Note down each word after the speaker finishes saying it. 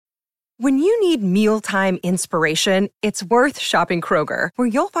When you need mealtime inspiration, it's worth shopping Kroger, where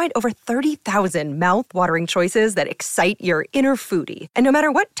you'll find over 30,000 mouth-watering choices that excite your inner foodie. And no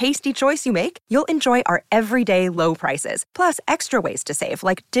matter what tasty choice you make, you'll enjoy our everyday low prices, plus extra ways to save,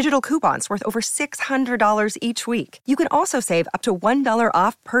 like digital coupons worth over $600 each week. You can also save up to $1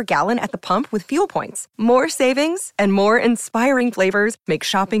 off per gallon at the pump with fuel points. More savings and more inspiring flavors make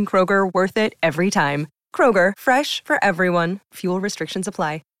shopping Kroger worth it every time. Kroger, fresh for everyone. Fuel restrictions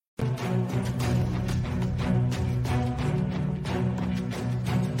apply.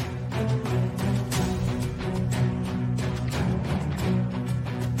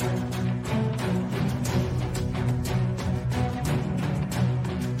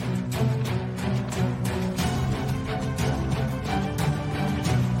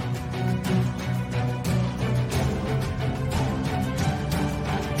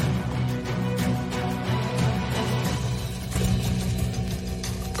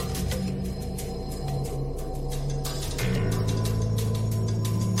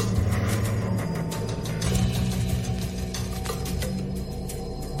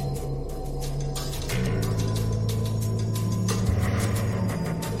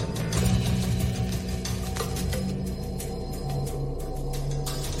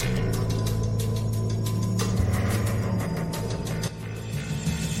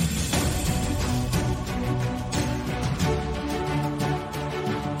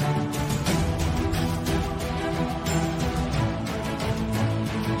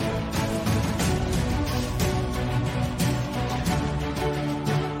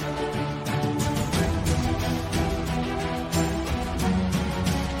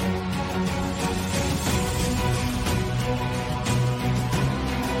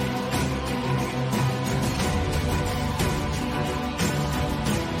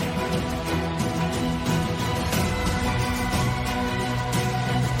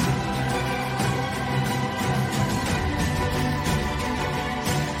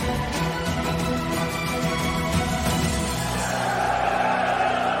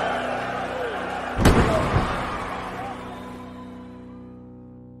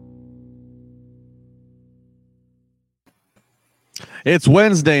 It's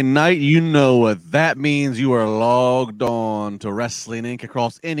Wednesday night. You know what that means. You are logged on to Wrestling Inc.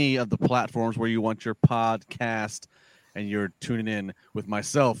 across any of the platforms where you want your podcast, and you're tuning in with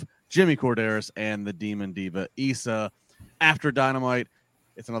myself, Jimmy Corderas, and the Demon Diva, Issa. After Dynamite,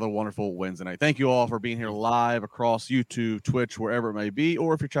 it's another wonderful Wednesday night. Thank you all for being here live across YouTube, Twitch, wherever it may be,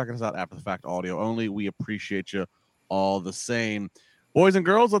 or if you're checking us out after the fact audio only, we appreciate you all the same. Boys and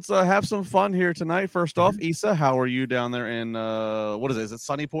girls, let's have some fun here tonight. First off, Issa, how are you down there in, what is it? Is it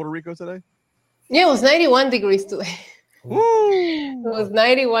sunny Puerto Rico today? Yeah, it was 91 degrees today. Woo! It was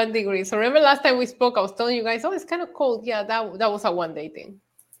 91 degrees. So remember last time we spoke, I was telling you guys, oh, it's kind of cold. Yeah, that was a one-day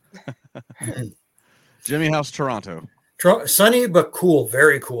thing. Jimmy, how's Toronto? Sunny but cool,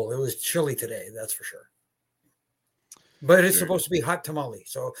 very cool. It was chilly today, that's for sure. But it's supposed to be hot tamale.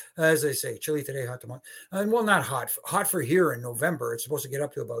 So as they say, chilly today, hot tamale. And well, not hot. Hot for here in November. It's supposed to get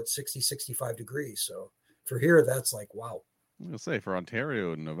up to about 60, 65 degrees. So for here, that's like, wow. I'm going to say for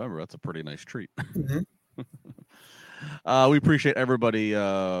Ontario in November, that's a pretty nice treat. Mm-hmm. We appreciate everybody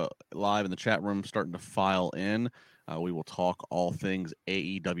live in the chat room starting to file in. We will talk all things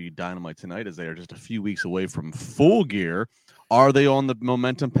AEW Dynamite tonight as they are just a few weeks away from Full Gear. Are they on the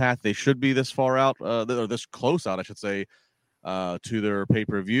momentum path? They should be this far out, or this close out, I should say, to their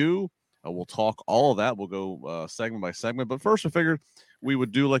pay-per-view. We'll talk all of that. We'll go segment by segment. But first, I figured we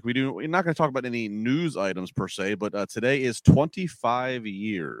would do like we do. We're not going to talk about any news items per se, but today is 25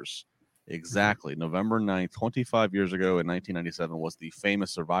 years. Exactly. November 9th, 25 years ago in 1997 was the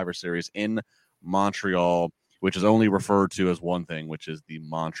famous Survivor Series in Montreal, which is only referred to as one thing, which is the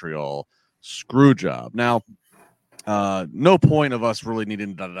Montreal Screwjob. Now, no point of us really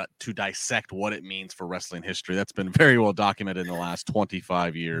needing to dissect what it means for wrestling history. That's been very well documented in the last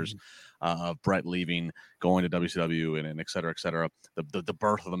 25 years of Brett leaving, going to WCW, and et cetera, et cetera. The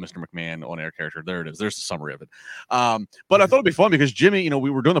birth of the Mr. McMahon on-air character. There it is. There's the summary of it. But I thought it'd be fun because, Jimmy,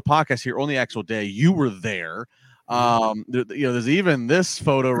 we were doing the podcast here on the actual day. You were there. There's even this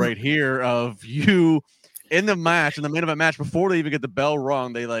photo right here of you in the match, in the main event match, before they even get the bell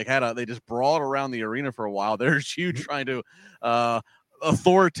rung. They they just brawled around the arena for a while. There's you trying to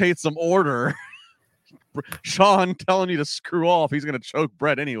authoritate some order. Sean telling you to screw off. He's going to choke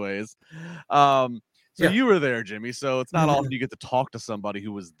Brett anyways. You were there, Jimmy. So it's not often you get to talk to somebody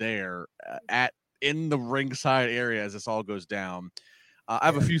who was there in the ringside area as this all goes down. I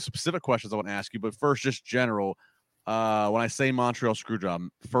have a few specific questions I want to ask you, but first, just general. When I say Montreal Screwjob,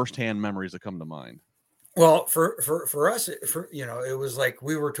 firsthand memories that come to mind. Well, for us, it was like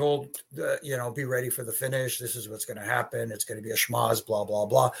we were told, be ready for the finish. This is what's going to happen. It's going to be a schmoz, blah blah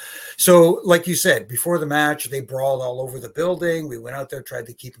blah. So, like you said, before the match, they brawled all over the building. We went out there, tried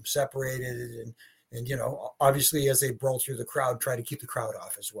to keep them separated, and obviously, as they brawled through the crowd, try to keep the crowd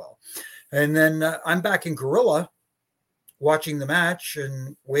off as well. And then I'm back in Gorilla, watching the match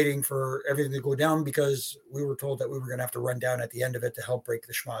and waiting for everything to go down because we were told that we were going to have to run down at the end of it to help break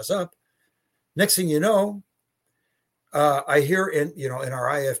the schmoz up. Next thing you know, I hear in our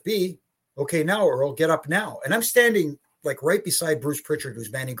IFB, okay, now Earl, get up now. And I'm standing like right beside Bruce Pritchard,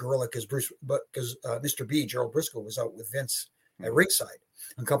 who's manning Gorilla, because Mr. B, Gerald Briscoe, was out with Vince at ringside,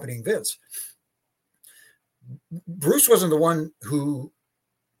 accompanying Vince. Bruce wasn't the one who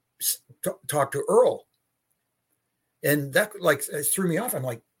talked to Earl. And that threw me off. I'm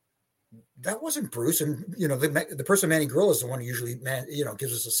like, that wasn't Bruce. And, the person manning Gorilla is the one who usually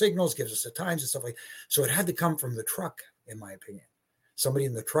gives us the signals, gives us the times and stuff like that. So it had to come from the truck, in my opinion. Somebody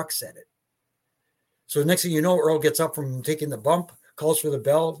in the truck said it. So the next thing you know, Earl gets up from taking the bump, calls for the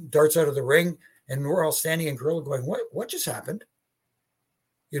bell, darts out of the ring, and we're all standing in Gorilla going, what just happened?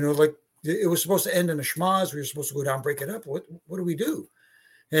 It was supposed to end in a schmoz. We were supposed to go down, break it up. What do we do?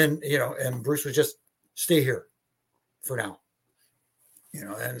 And, and Bruce was just, stay here for now.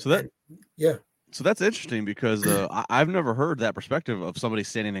 So that's interesting because I've never heard that perspective of somebody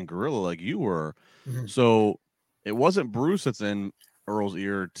standing in Gorilla like you were. Mm-hmm. So it wasn't Bruce that's in Earl's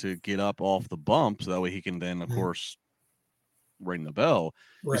ear to get up off the bump, so that way he can then, of course, ring the bell.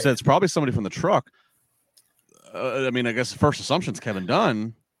 Right. You said it's probably somebody from the truck. I guess the first assumption is Kevin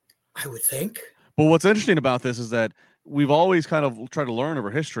Dunn. I would think. But what's interesting about this is that we've always kind of tried to learn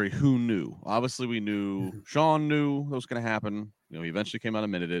over history who knew. Obviously, we knew Shawn knew that was going to happen. He eventually came out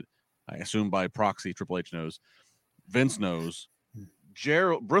and admitted it. I assume by proxy, Triple H knows. Vince knows.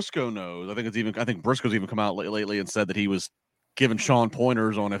 Gerald Briscoe knows. I think Briscoe's even come out lately and said that he was giving Shawn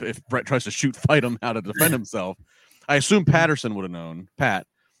pointers on if Brett tries to fight him, how to defend himself. I assume Patterson would have known. Pat,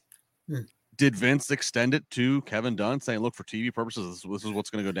 did Vince extend it to Kevin Dunn, saying, "Look, for TV purposes, this is what's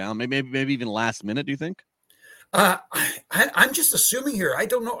going to go down"? Maybe even last minute. Do you think? I'm just assuming here. I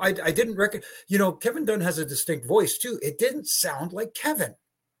don't know. I didn't reckon. Kevin Dunn has a distinct voice too. It didn't sound like Kevin.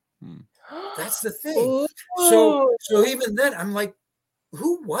 That's the thing. So even then, I'm like,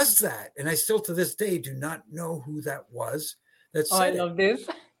 who was that? And I still to this day do not know who that was. I love this.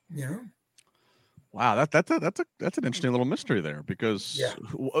 Wow, that's an interesting little mystery there because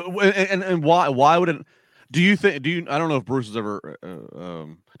and why would it? Do you I don't know if Bruce has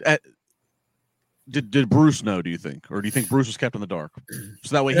ever did Bruce know, do you think? Or do you think Bruce was kept in the dark?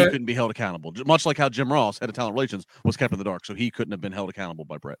 So that way he couldn't be held accountable. Much like how Jim Ross, head of talent relations, was kept in the dark, so he couldn't have been held accountable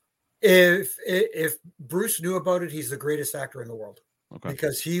by Brett. If Bruce knew about it, he's the greatest actor in the world. Okay.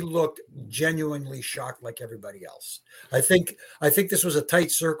 Because he looked genuinely shocked like everybody else. I think this was a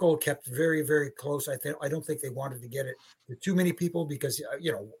tight circle, kept very, very close. I don't think they wanted to get it to too many people because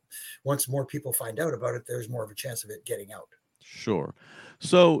once more people find out about it, there's more of a chance of it getting out. Sure.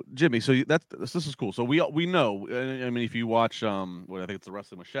 So Jimmy, this is cool. So we know. I mean, if you watch I think it's the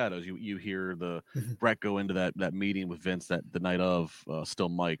Wrestling with Shadows, you hear the Brett go into that meeting with Vince that the night of still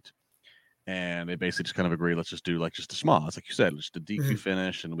mic'd. And they basically just kind of agree, let's just do just a schmoz, like you said, just a DQ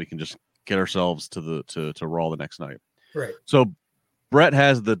finish, and we can just get ourselves to Raw the next night. Right. So Brett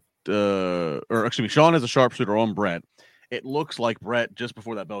has Shawn has a sharpshooter on Brett. It looks like Brett, just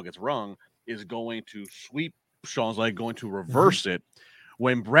before that bell gets rung, is going to sweep Shawn's leg, going to reverse it.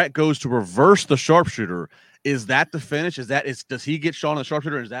 When Brett goes to reverse the sharpshooter, is that the finish? Does he get Shawn on the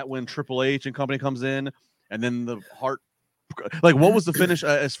sharpshooter? Is that when Triple H and company comes in, and then the Hart? What was the finish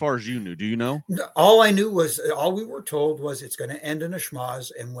as far as you knew? Do you know? All I knew was all we were told was it's going to end in a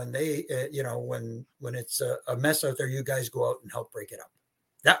schmoz, and when they, when it's a mess out there, you guys go out and help break it up.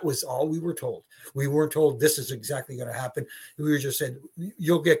 That was all we were told. We weren't told this is exactly going to happen. We were just said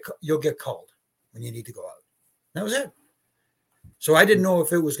you'll get called when you need to go out. That was it. So I didn't know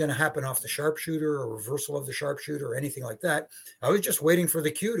if it was going to happen off the sharpshooter or reversal of the sharpshooter or anything like that. I was just waiting for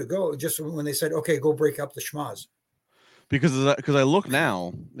the cue to go. Just when they said, "Okay, go break up the schmoz." Because I look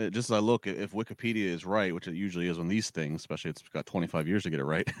now, if Wikipedia is right, which it usually is on these things, especially it's got 25 years to get it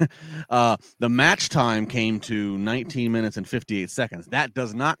right, the match time came to 19 minutes and 58 seconds. That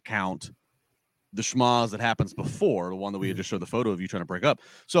does not count the schmoz that happens before, the one that we had just showed the photo of you trying to break up.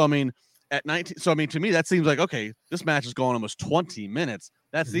 So, at 19, to me, that seems like, okay, this match is going almost 20 minutes.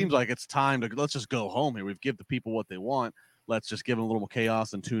 That seems like it's time let's just go home here. We've given the people what they want. Let's just give them a little more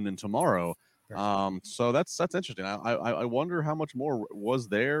chaos and tune in tomorrow. So that's interesting. I wonder how much more was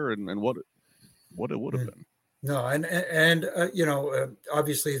there and what it would have been. No, and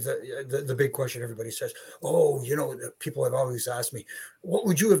obviously the big question everybody says, oh, people have always asked me, what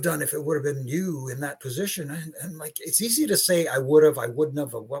would you have done if it would have been you in that position? And like, it's easy to say I would have, I wouldn't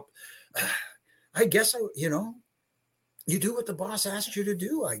have. Well, I guess you do what the boss asked you to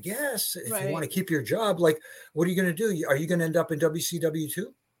do. I guess if you want to keep your job, like, what are you going to do? Are you going to end up in WCW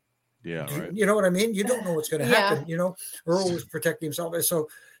too? Yeah, right. You know what I mean? You don't know what's going to happen. Earl was protecting himself. So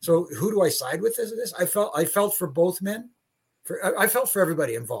who do I side with this? I felt for both men. I felt for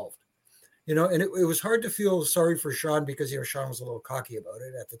everybody involved. And it was hard to feel sorry for Sean because Sean was a little cocky about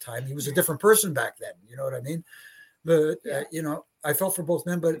it at the time. He was a different person back then. You know what I mean? But I felt for both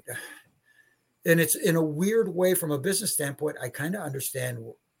men. But and it's in a weird way from a business standpoint. I kind of understand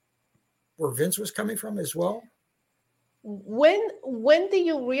where Vince was coming from as well. When did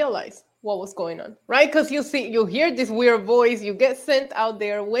you realize what was going on, right? Because you hear this weird voice, you get sent out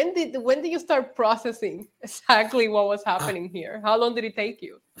there. When did you start processing exactly what was happening here? How long did it take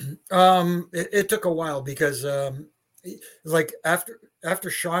you? It took a while because like after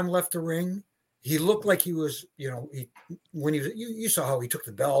Sean left the ring, he looked like he was, you saw how he took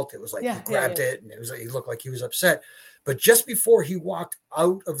the belt. It was like he grabbed it, and it was like he looked like he was upset. But just before he walked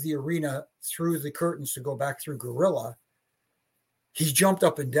out of the arena through the curtains to go back through Gorilla, he jumped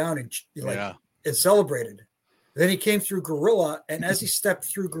up and down and celebrated. Then he came through Gorilla, and as he stepped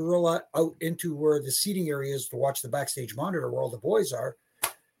through Gorilla out into where the seating area is to watch the backstage monitor where all the boys are,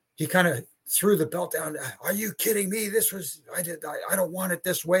 he kind of threw the belt down. Are you kidding me? I don't want it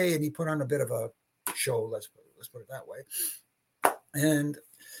this way. And he put on a bit of a show. Let's put it that way. And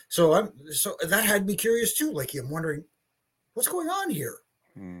so that had me curious too. Like, I'm wondering what's going on here.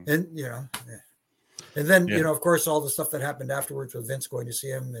 And, and then, of course, all the stuff that happened afterwards with Vince going to see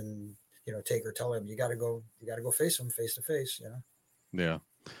him and, Taker telling him, you got to go face him face to face, Yeah. Yeah.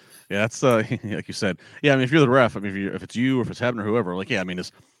 That's like you said. Yeah. I mean, if you're the ref, if it's you or if it's Hebner or whoever, like,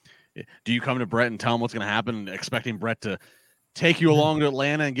 do you come to Brett and tell him what's going to happen, expecting Brett to take you along to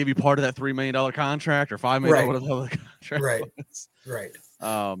Atlanta and give you part of that $3 million contract or $5 million whatever the contract was? Right.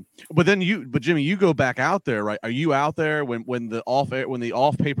 But Jimmy, you go back out there, right? Are you out there when the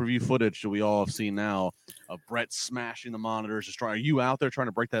off pay-per-view footage that we all have seen now of Brett smashing the monitors? Are you out there trying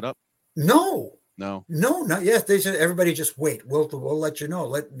to break that up? No, not yet. They said everybody just wait. We'll let you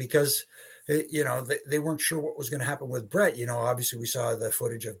know. Because they weren't sure what was going to happen with Brett. Obviously we saw the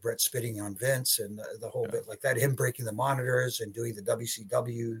footage of Brett spitting on Vince and the whole bit like that, him breaking the monitors and doing the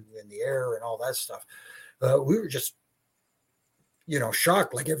WCW in the air and all that stuff. We were just,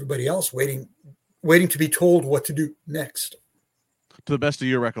 shocked like everybody else, waiting to be told what to do next. To the best of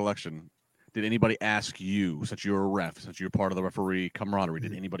your recollection, did anybody ask you, since you're a ref, since you're part of the referee camaraderie,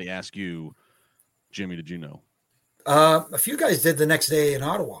 did anybody ask you, Jimmy, did you know? A few guys did the next day in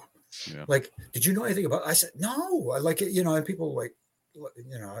Ottawa. Yeah. Like, did you know anything about it? I said, no. I like it, and people like,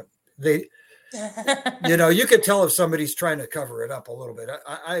 they, you could tell if somebody's trying to cover it up a little bit.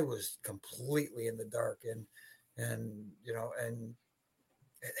 I was completely in the dark and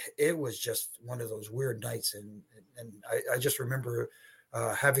it was just one of those weird nights. And I just remember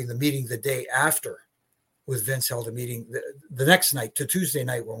having the meeting the day after with Vince, held a meeting the next night to Tuesday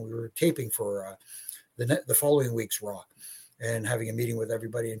night when we were taping for the following week's Raw, and having a meeting with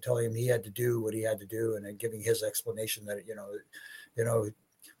everybody and telling him he had to do what he had to do, and then giving his explanation that,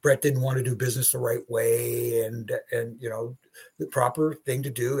 Brett didn't want to do business the right way. And the proper thing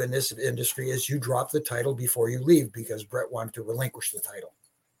to do in this industry is you drop the title before you leave, because Brett wanted to relinquish the title,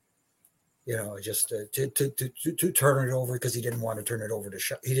 just to turn it over, because he didn't want to turn it over to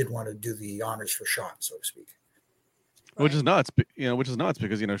Sean. He didn't want to do the honors for Sean, so to speak. Which is nuts,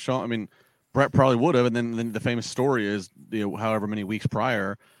 because, Sean, Brett probably would have. And then the famous story is, however many weeks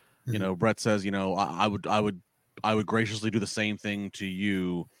prior, Brett says, I would graciously do the same thing to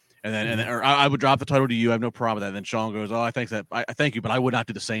you. And then, or I would drop the title to you. I have no problem with that. And then Sean goes, I thank you, but I would not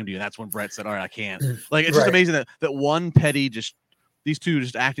do the same to you. And that's when Brett said, all right, I can't. Like, it's just amazing that one petty, these two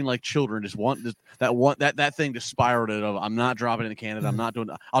just acting like children, that thing just spiraled it of, I'm not dropping it in Canada. I'm not doing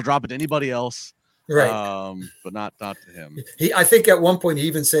it. I'll drop it to anybody else. Right. But not to him. I think at one point he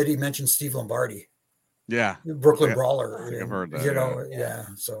even said he mentioned Steve Lombardi. Yeah. Brooklyn Brawler. I think I've heard that. Yeah.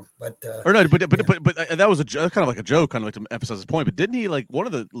 So, but that was kind of like a joke, kind of like to emphasize his point. But didn't he, like, one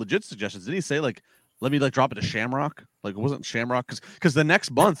of the legit suggestions? Didn't he say, like, let me drop it to Shamrock? Like, it wasn't Shamrock because the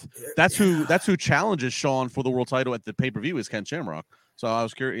next month that's who challenges Sean for the world title at the pay-per-view is Ken Shamrock. So I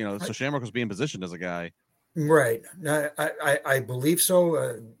was curious, so Shamrock was being positioned as a guy. Right. I believe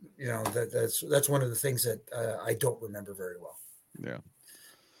so. That's one of the things that I don't remember very well. Yeah.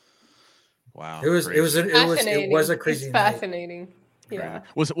 Wow. It was a crazy night. Fascinating. Yeah.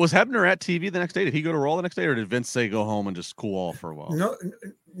 Was Hebner at TV the next day? Did he go to Raw the next day, or did Vince say go home and just cool off for a while?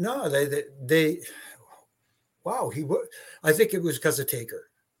 No, they wow, he would. I think it was because of Taker.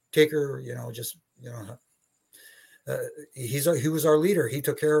 Taker, he was our leader. He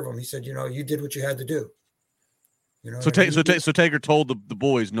took care of him. He said, you did what you had to do. So Taker told the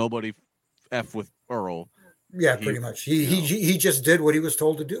boys nobody F with Earl. Yeah, pretty much. He just did what he was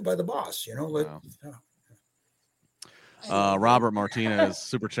told to do by the boss. Robert Martinez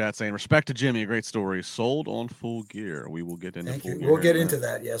super chat saying respect to Jimmy, a great story. Sold on Full Gear. We will get into Full Gear. We'll get into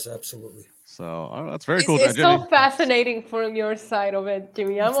that. Yes, absolutely. So that's very cool. It's so fascinating from your side of it,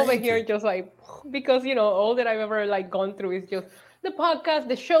 Jimmy. I'm over here just like, because all that I've ever gone through is just the podcast,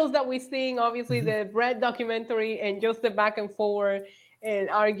 the shows that we sing, obviously the Brett documentary, and just the back and forward and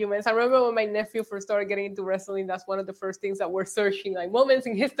arguments. I remember when my nephew first started getting into wrestling, that's one of the first things that we're searching, like moments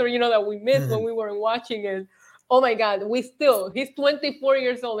in history, that we missed when we weren't watching it. Oh my God, he's 24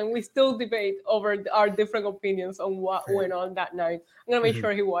 years old and we still debate over our different opinions on what went on that night. I'm going to make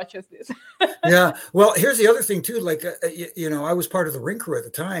sure he watches this. Yeah. Well, here's the other thing too. I was part of the ring crew at the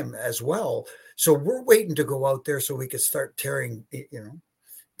time as well. So we're waiting to go out there so we could start tearing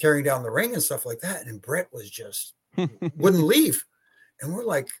down the ring and stuff like that. And Brett was just wouldn't leave. And we're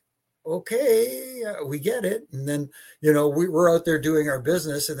like, okay, we get it. And then, we're out there doing our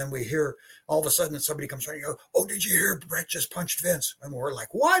business. And then we hear all of a sudden somebody comes running, oh, did you hear Brett just punched Vince? And we're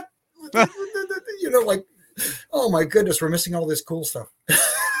like, what? Oh my goodness, we're missing all this cool stuff.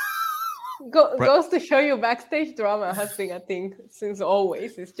 Goes to show you backstage drama has been a thing since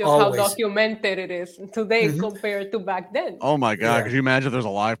always. It's just how documented it is today compared to back then. Oh my God. Yeah. Could you imagine if there's a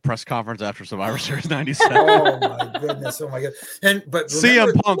live press conference after Survivor Series 97? Oh my goodness. Oh my God. But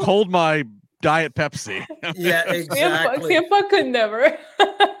CM Punk, hold my Diet Pepsi. Yeah, exactly. CM Punk could never.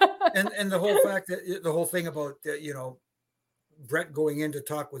 and the whole thing about, Brett going in to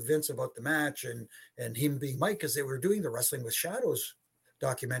talk with Vince about the match and him being Mike, because they were doing the Wrestling with Shadows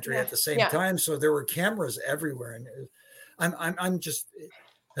documentary at the same time, so there were cameras everywhere, and I'm just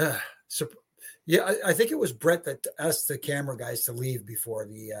I think it was Brett that asked the camera guys to leave before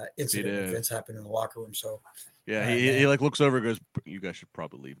the incident with Vince happened in the locker room. So he looks over and goes, you guys should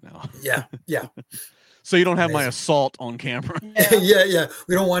probably leave now. Yeah So you don't have my assault on camera. Yeah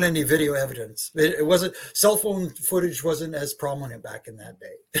we don't want any video evidence. It wasn't, cell phone footage wasn't as prominent back in that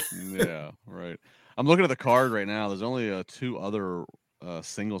day. Yeah, right. I'm looking at the card right now. There's only 2 other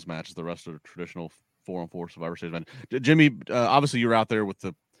singles matches. The rest are traditional 4-on-4 Survivor Series event. Jimmy, obviously you're out there with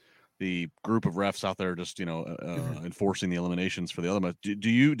the group of refs out there, just enforcing the eliminations for the other match. Did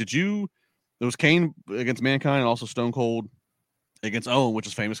you? There was Kane against Mankind and also Stone Cold against Owen, which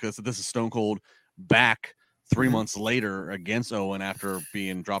is famous because this is Stone Cold back 3 months later against Owen after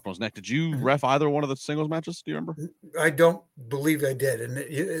being dropped on his neck. Did you ref either one of the singles matches? Do you remember? I don't believe I did. And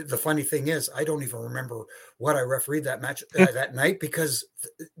the funny thing is, I don't even remember what I refereed that match that night, because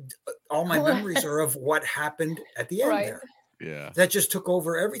all my memories are of what happened at the end there. Yeah. That just took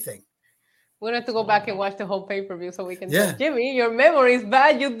over everything. We'll have to go back and watch the whole pay-per-view so we can say, Jimmy, your memory is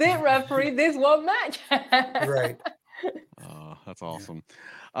bad. You did referee this one match. Right. That's awesome.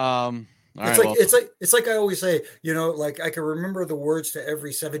 It's like I always say, I can remember the words to every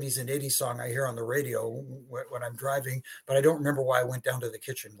 70s and 80s song I hear on the radio when I'm driving, but I don't remember why I went down to the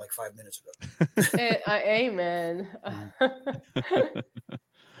kitchen like 5 minutes ago. Amen.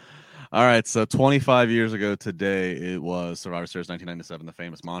 All right, so 25 years ago today, it was Survivor Series 1997, the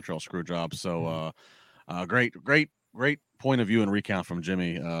famous Montreal Screwjob. So great point of view and recount from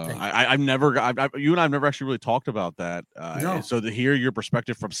Jimmy. You and I've never actually really talked about that. No. So to hear your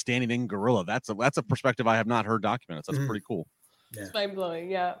perspective from standing in Gorilla, that's a perspective I have not heard documented. So that's pretty cool. Yeah. It's mind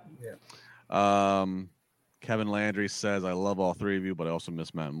blowing. Yeah. Kevin Landry says, I love all 3 of you, but I also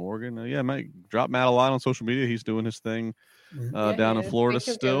miss Matt Morgan. Drop Matt a line on social media. He's doing his thing down in Florida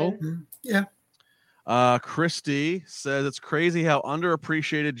still. Yeah. Christy says, it's crazy how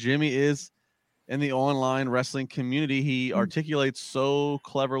underappreciated Jimmy is in the online wrestling community. He articulates so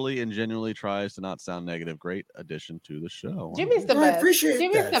cleverly and genuinely tries to not sound negative. Great addition to the show. Jimmy's the best. I appreciate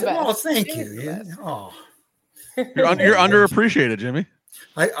Jimmy's that. The best. Oh, thank Jimmy's you. Yeah. Oh. You're underappreciated, Jimmy.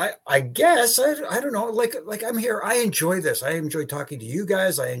 I guess I don't know. Like I'm here. I enjoy this. I enjoy talking to you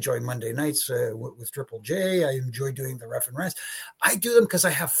guys. I enjoy Monday nights with Triple J. I enjoy doing the Ref and Rest. I do them because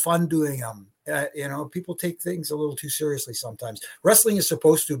I have fun doing them. People take things a little too seriously sometimes. Wrestling is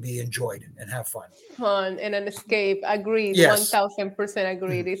supposed to be enjoyed and have fun. Fun and an escape. Agreed. Yes. 1000%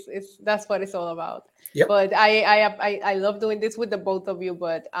 agreed. It's that's what it's all about. Yep. But I love doing this with the both of you.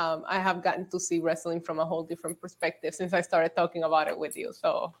 But I have gotten to see wrestling from a whole different perspective since I started talking about it with you.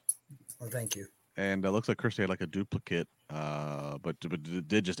 So, well, thank you. And it looks like Kirsty had like a duplicate, but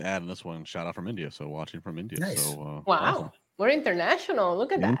did just add in this one. Shout out from India. So watching from India. Nice. So Wow. awesome. We're international.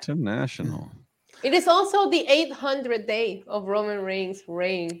 Look at that. International. It is also the 800th day of Roman Reigns'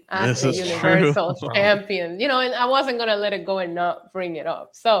 reign as This the is Universal true. Champion. You know, and I wasn't going to let it go and not bring it up.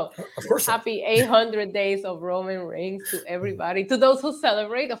 So Of course. happy 800 days of Roman Reigns to everybody. To those who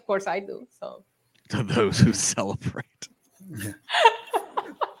celebrate, of course I do. So To those who celebrate.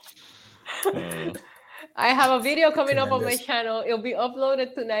 I have a video coming up on my Tremendous. channel. It'll be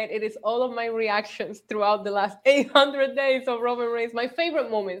uploaded tonight. It is all of my reactions throughout the last 800 days of Roman Reigns. My favorite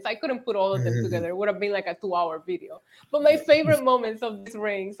moments. I couldn't put all of them together. It would have been like a 2-hour video. But my favorite moments of this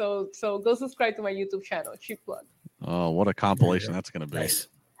reign. So go subscribe to my YouTube channel. Cheap plug. Oh, what a compilation that's going to be. Nice.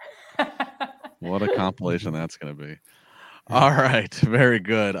 What a compilation that's going to be. All right. Very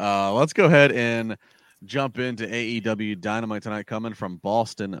good. Let's go ahead and jump into AEW Dynamite tonight, coming from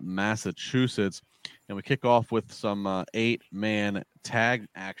Boston, Massachusetts. And we kick off with some 8-man tag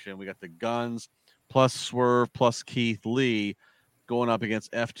action. We got the Guns plus Swerve plus Keith Lee going up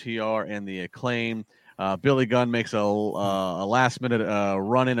against FTR and the Acclaim. Billy Gunn makes a last-minute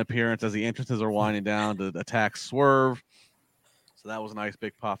run-in appearance as the entrances are winding down to attack Swerve. So that was a nice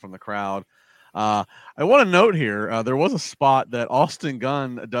big pop from the crowd. I want to note here, there was a spot that Austin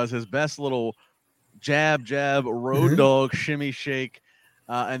Gunn does his best little jab, road dog, shimmy, shake,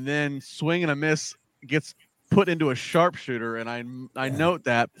 and then swing and a miss gets put into a sharpshooter. And I note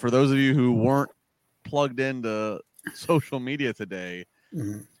that for those of you who weren't plugged into social media today,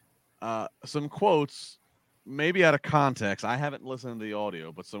 some quotes, maybe out of context. I haven't listened to the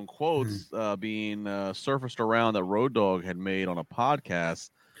audio, but some quotes being surfaced around that Road Dogg had made on a podcast.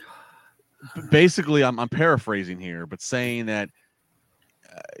 Basically, I'm paraphrasing here, but saying that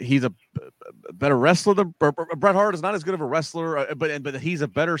he's a better wrestler than Bret Hart is not as good of a wrestler, but he's a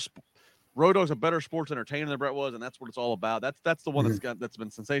better. Road Dogg's a better sports entertainer than Bret was, and that's what it's all about. That's the one that's been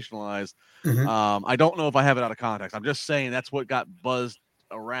sensationalized. I don't know if I have it out of context. I'm just saying that's what got buzzed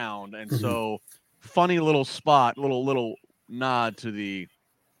around, and so funny little spot, little nod to the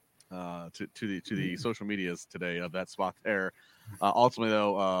to the social medias today of that spot there. Ultimately,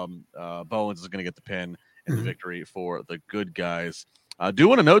 though, Bowens is going to get the pin and the victory for the good guys. I do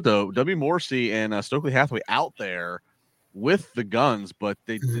want to note, though, W. Morrissey and Stokely Hathaway out there with the Guns, but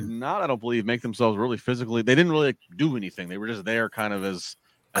they did not, I don't believe, make themselves really physically. They didn't really do anything. They were just there kind of as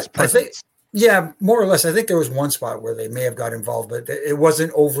presence. Yeah, more or less. I think there was one spot where they may have got involved, but it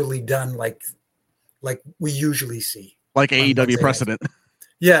wasn't overly done like we usually see. Like AEW precedent.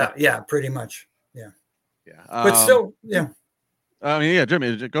 Yeah, pretty much. Yeah. But still, yeah. I mean, yeah,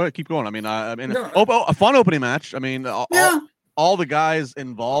 Jimmy, go ahead, keep going. I mean, a fun opening match. I mean, all the guys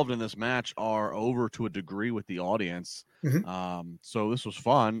involved in this match are over to a degree with the audience. So this was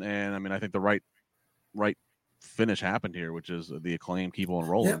fun, and I mean, I think the right finish happened here, which is the Acclaim keep on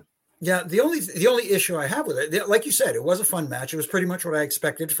rolling. Yeah. The only issue I have with it, like you said, it was a fun match. It was pretty much what I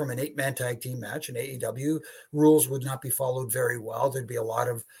expected from an 8-man tag team match. And AEW rules would not be followed very well. There'd be a lot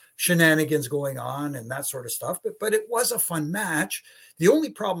of shenanigans going on and that sort of stuff. But it was a fun match. The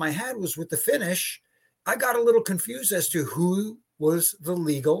only problem I had was with the finish. I got a little confused as to who were the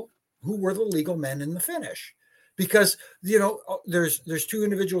legal men in the finish, because there's two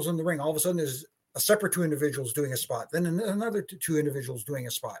individuals in the ring. All of a sudden, there's a separate two individuals doing a spot, then another two individuals doing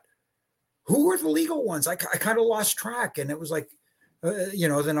a spot. Who were the legal ones? I kind of lost track, and it was like,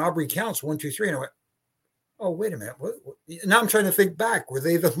 then Aubrey counts 1, 2, 3, and I went, oh, wait a minute. What? Now I'm trying to think back. Were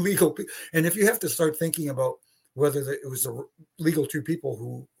they the legal people? And if you have to start thinking about whether it was the legal two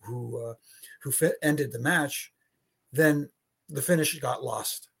people who ended the match, then the finish got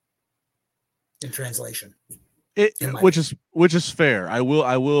lost in translation. Which is fair. I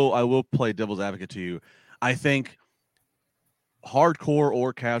will play devil's advocate to you. I think hardcore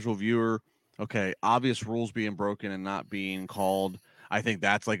or casual viewer, okay, obvious rules being broken and not being called. I think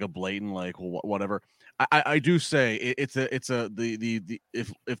that's like a blatant whatever. I do say if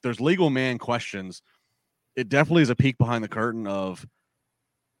there's legal man questions, it definitely is a peek behind the curtain of.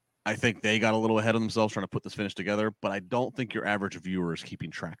 I think they got a little ahead of themselves trying to put this finish together, but I don't think your average viewer is keeping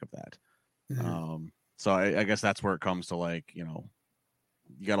track of that. So I guess that's where it comes to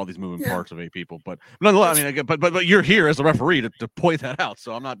you got all these moving parts of 8 people, but nonetheless, I mean, but you're here as a referee to point that out.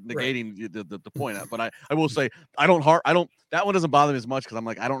 So I'm not negating the point out, but I will say that one doesn't bother me as much because I'm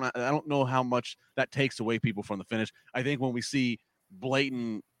like, I don't know how much that takes away people from the finish. I think when we see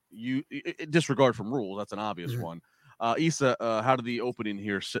blatant disregard from rules, that's an obvious one. Issa, how did the opening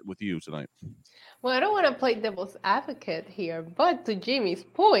here sit with you tonight? Well, I don't want to play devil's advocate here, but to Jimmy's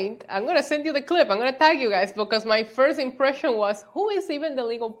point, I'm going to send you the clip. I'm going to tag you guys because my first impression was, who is even the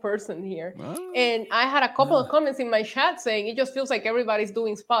legal person here? And I had a couple of comments in my chat saying it just feels like everybody's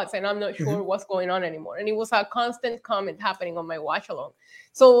doing spots and I'm not sure what's going on anymore. And it was a constant comment happening on my watch along.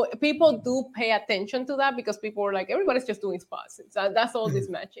 So people do pay attention to that because people were like, everybody's just doing spots. That's all this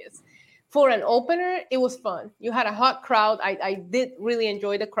match is. For an opener, it was fun. You had a hot crowd. I did really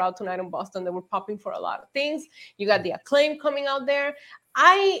enjoy the crowd tonight in Boston. They were popping for a lot of things. You got the Acclaim coming out there.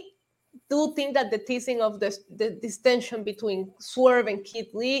 I do think that the teasing of this tension between Swerve and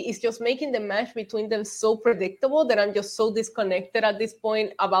Keith Lee is just making the match between them so predictable that I'm just so disconnected at this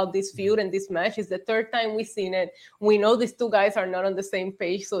point about this feud and this match. It's the third time we've seen it. We know these two guys are not on the same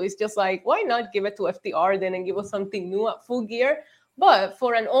page. So it's just like, why not give it to FTR then and give us something new at Full Gear? But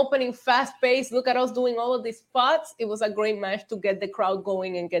for an opening fast pace, look at us doing all of these spots. It was a great match to get the crowd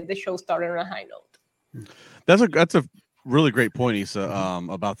going and get the show started on a high note. That's a really great point, Issa,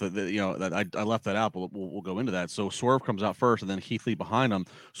 about the that I left that out, but we'll go into that. So Swerve comes out first, and then Keith Lee behind him.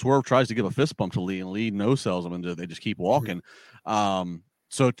 Swerve tries to give a fist bump to Lee, and Lee no-sells him, and they just keep walking.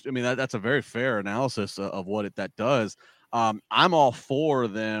 So I mean that's a very fair analysis of what that does. I'm all for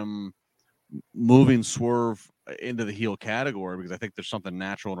them moving Swerve into the heel category because I think there's something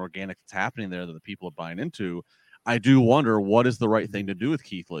natural and organic that's happening there that the people are buying into. I do wonder what is the right thing to do with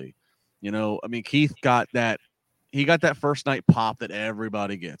Keith Lee. You know, I mean, Keith got that first night pop that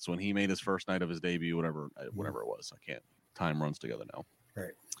everybody gets when he made his first night of his debut, whatever it was. Time runs together now.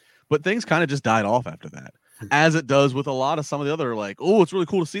 Right. But things kind of just died off after that, as it does with a lot of some of the other, like, oh, it's really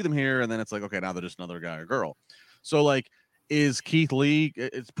cool to see them here. And then it's like, okay, now they're just another guy or girl. So like, is Keith Lee,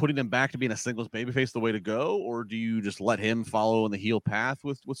 it's putting him back to being a singles babyface the way to go, or do you just let him follow in the heel path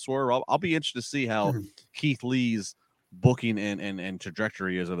with Swerve? I'll be interested to see how Keith Lee's booking and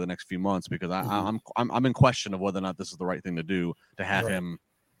trajectory is over the next few months because I'm in question of whether or not this is the right thing to do to have him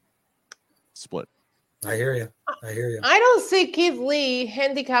split. I hear you. I don't see Keith Lee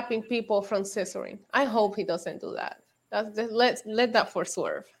handicapping people from scissoring. I hope he doesn't do that. Let that for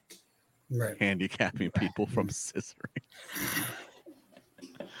Swerve. Right. Handicapping people from scissoring.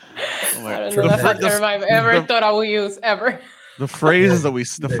 I don't know. That's a term I've ever thought I would use ever. The phrases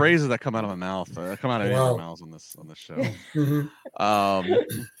that come out of my mouth, come out of our mouths on this show.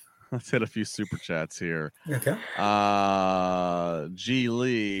 Let's hit a few super chats here. Okay. G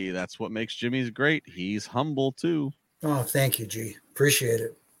Lee, that's what makes Jimmy's great. He's humble too. Oh, thank you, G. Appreciate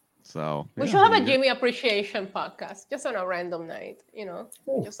it. So we should have a Jimmy appreciation podcast just on a random night,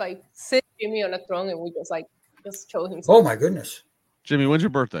 just like sit Jimmy on a throne and we just show him. Oh my goodness. Jimmy, when's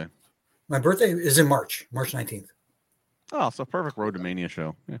your birthday? My birthday is in March 19th. Oh, so perfect Road to Mania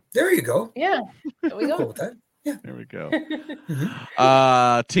show. Yeah. There you go. Yeah. There we go. Cool with that. Yeah. There we go.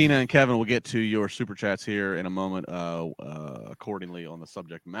 Tina and Kevin, we'll get to your super chats here in a moment, accordingly on the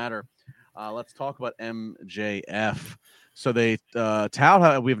subject matter. Let's talk about MJF. So they tout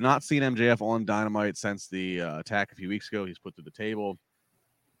how we have not seen MJF on Dynamite since the attack a few weeks ago. He's put to the table.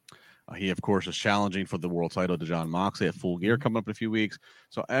 He, of course, is challenging for the world title to Jon Moxley at Full Gear coming up in a few weeks.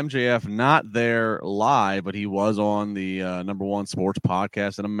 So MJF not there live, but he was on the number one sports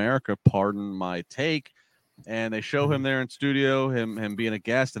podcast in America, Pardon My Take. And they show him there in studio, him being a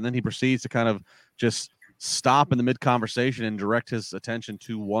guest, and then he proceeds to kind of just stop in the mid-conversation and direct his attention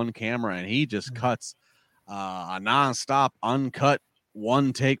to one camera, and he just cuts a nonstop, uncut,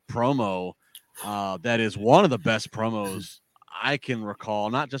 one-take promo that is one of the best promos I can recall,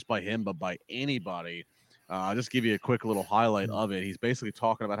 not just by him, but by anybody. I'll just give you a quick little highlight of it. He's basically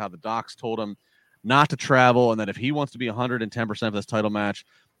talking about how the docs told him not to travel and that if he wants to be 110% of this title match,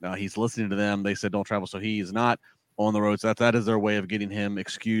 he's listening to them. They said don't travel, so he is not on the road. So that is their way of getting him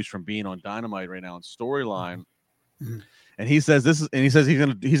excused from being on Dynamite right now in storyline. Mm-hmm. And he says he's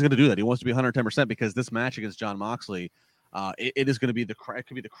gonna do that. He wants to be 110% because this match against Jon Moxley, it is going to be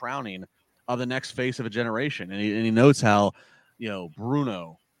the crowning of the next face of a generation. And he notes how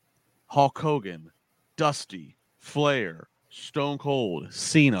Bruno, Hulk Hogan, Dusty, Flair, Stone Cold,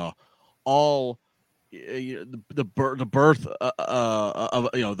 Cena, all the birth of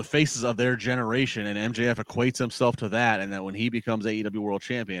the faces of their generation, and MJF equates himself to that, and that when he becomes AEW World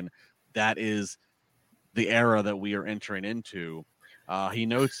Champion, that is the era that we are entering into. He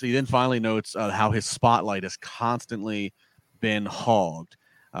then finally notes how his spotlight has constantly been hogged.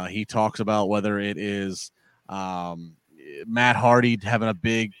 He talks about whether it is Matt Hardy having a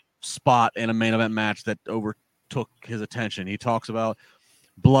big spot in a main event match that overtook his attention. He talks about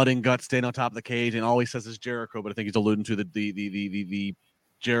blood and guts staying on top of the cage, and all he says is Jericho, but I think he's alluding to the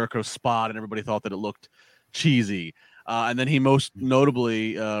Jericho spot, and everybody thought that it looked cheesy. And then he most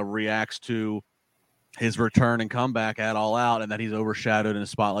notably reacts to his return and comeback at All Out, and that he's overshadowed and his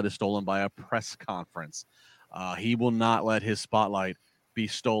spotlight is stolen by a press conference. He will not let his spotlight be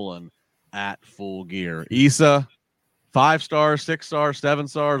stolen at Full Gear. Issa, 5 stars, 6 stars, 7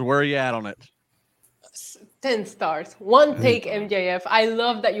 stars. Where are you at on it? 10 stars. One take, MJF. I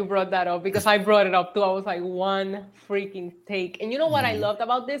love that you brought that up because I brought it up too. I was like, one freaking take. And you know what I loved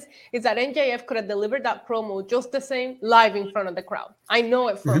about this is that MJF could have delivered that promo just the same live in front of the crowd. I know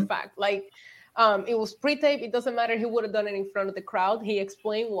it for a fact. Like, it was pre-tape. It doesn't matter. He would have done it in front of the crowd. He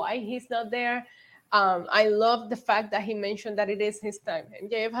explained why he's not there. I love the fact that he mentioned that it is his time.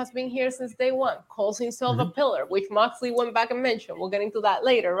 MJF has been here since day one, calls himself a pillar, which Moxley went back and mentioned. We'll get into that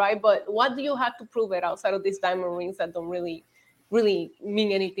later, right? But what do you have to prove it outside of these diamond rings that don't really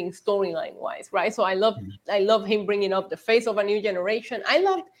mean anything storyline-wise, right? So I love him bringing up the face of a new generation. I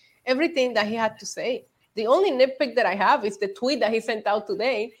loved everything that he had to say. The only nitpick that I have is the tweet that he sent out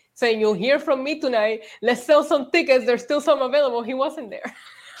today saying, "You'll hear from me tonight. Let's sell some tickets. There's still some available." He wasn't there.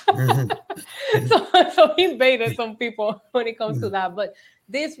 So he baited some people when it comes to that. But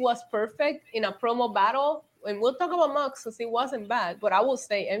this was perfect in a promo battle. And we'll talk about Mox because it wasn't bad. But I will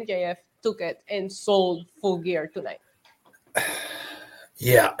say MJF took it and sold Full Gear tonight.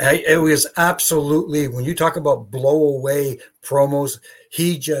 Yeah, it was absolutely, when you talk about blow away promos,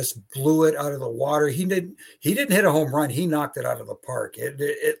 he just blew it out of the water. He didn't hit a home run. He knocked it out of the park.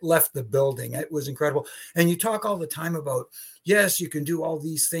 It left the building. It was incredible. And you talk all the time about, yes, you can do all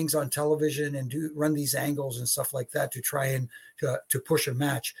these things on television and run these angles and stuff like that to try and to push a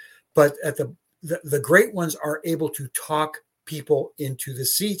match. But at the great ones are able to talk people into the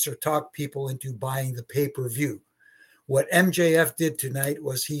seats or talk people into buying the pay-per-view. What MJF did tonight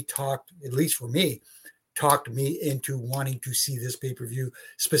was he talked, at least for me, talked me into wanting to see this pay-per-view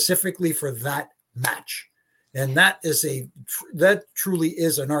specifically for that match. And that truly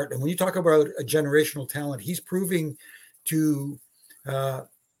is an art. And when you talk about a generational talent, he's proving to,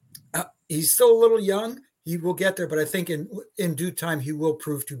 he's still a little young. He will get there, but I think in due time, he will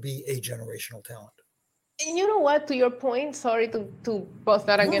prove to be a generational talent. And you know what, to your point, sorry to bust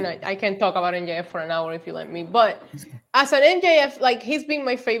that again. I can talk about MJF for an hour if you let me. But as an MJF, like, he's been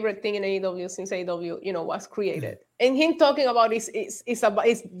my favorite thing in AEW since AEW, was created. And him talking about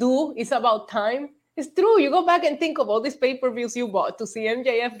it's about time. It's true. You go back and think of all these pay-per-views you bought to see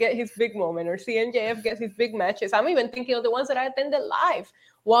MJF get his big moment or see MJF get his big matches. I'm even thinking of the ones that I attended live.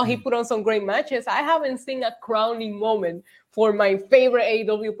 While he put on some great matches, I haven't seen a crowning moment for my favorite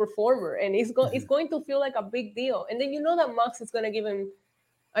AEW performer. And it's going to feel like a big deal. And then you know that Mox is going to give him,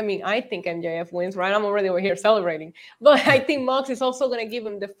 I mean, I think MJF wins, right? I'm already over here celebrating. But I think Mox is also going to give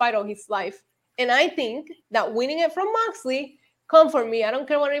him the fight of his life. And I think that winning it from Moxley, come for me, I don't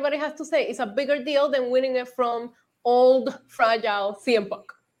care what anybody has to say, it's a bigger deal than winning it from old, fragile CM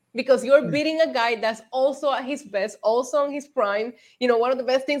Punk. Because you're beating a guy that's also at his best, also in his prime. One of the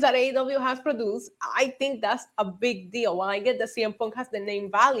best things that AEW has produced. I think that's a big deal. While I get that CM Punk has the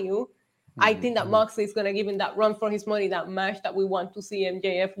name value, I think that Moxley is going to give him that run for his money, that match that we want to see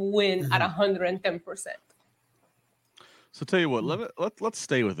MJF win at 110%. So tell you what, let's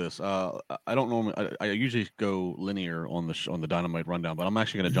stay with this. I don't normally, I usually go linear on the Dynamite rundown, but I'm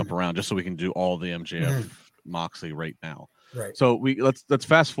actually going to jump around just so we can do all the MJF Moxley right now. Right. So let's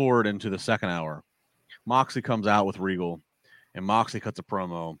fast forward into the second hour. Moxley comes out with Regal, and Moxley cuts a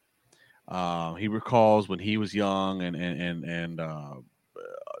promo. He recalls when he was young and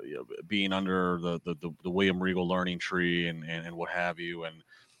being under the William Regal learning tree and what have you,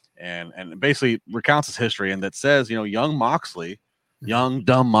 and basically recounts his history, and that says, young Moxley, young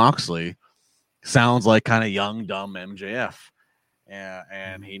dumb Moxley sounds like kind of young dumb MJF.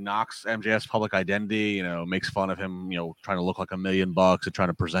 And he knocks MJF's public identity, makes fun of him, trying to look like $1 million and trying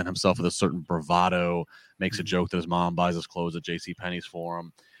to present himself with a certain bravado, makes a joke that his mom buys his clothes at JCPenney's for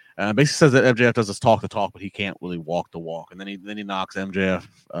him. Basically says that MJF does this talk the talk, but he can't really walk the walk. And then he knocks MJF,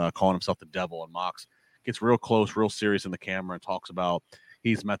 calling himself the devil, and Mox gets real close, real serious in the camera and talks about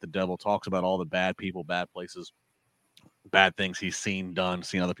he's met the devil, talks about all the bad people, bad places, bad things he's seen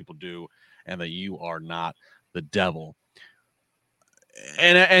other people do, and that you are not the devil.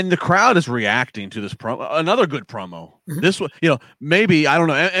 And the crowd is reacting to this promo. Another good promo. This one, maybe, I don't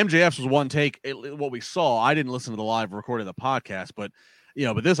know. MJF's was one take. What we saw, I didn't listen to the live recording of the podcast, but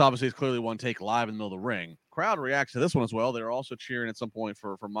this obviously is clearly one take live in the middle of the ring. Crowd reacts to this one as well. They're also cheering at some point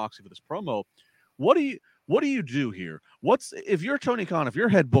for Moxley for this promo. What do you do here? If you're Tony Khan, if you're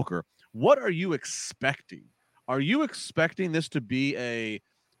head booker, what are you expecting? Are you expecting this to be a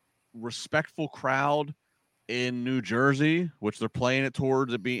respectful crowd in New Jersey, which they're playing it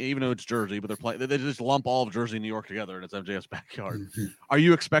towards it being, even though it's Jersey, but they just lump all of Jersey and New York together, and it's MJF's backyard. Mm-hmm. Are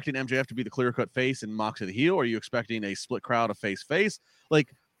you expecting MJF to be the clear-cut face and Moxley the heel? Or are you expecting a split crowd of face-face?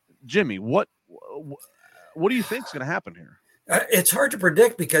 Like, Jimmy, what do you think is going to happen here? It's hard to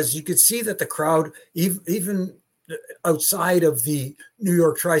predict because you could see that the crowd, even outside of the New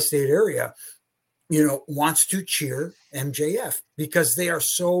York tri-state area, wants to cheer MJF because they are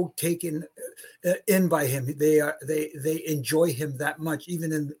so taken in by him. They enjoy him that much,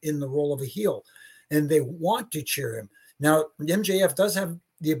 even in the role of a heel, and they want to cheer him. Now, MJF does have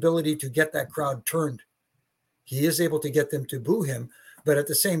the ability to get that crowd turned. He is able to get them to boo him, but at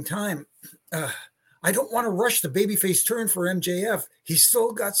the same time, I don't want to rush the babyface turn for MJF. He's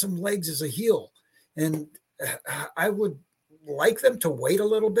still got some legs as a heel, and I would like them to wait a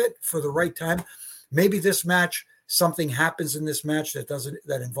little bit for the right time. Maybe this match, something happens in this match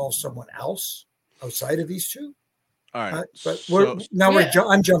that involves someone else outside of these two. All right, but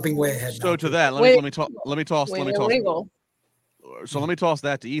I'm jumping way ahead. So now. To that, let me toss. So let me toss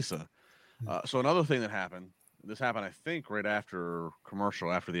that to Issa. So another thing that happened. This happened, I think, right after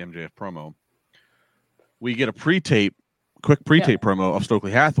commercial, after the MJF promo. We get a quick pre-tape promo of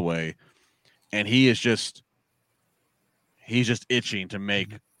Stokely Hathaway, and he's just itching to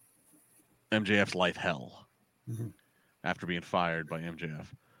make MJF's life hell after being fired by MJF.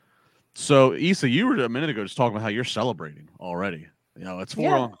 So, Issa, you were a minute ago just talking about how you're celebrating already. It's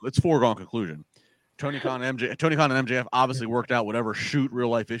foregone conclusion. Tony Khan and MJF obviously worked out whatever real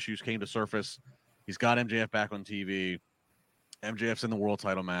life issues came to surface. He's got MJF back on TV. MJF's in the world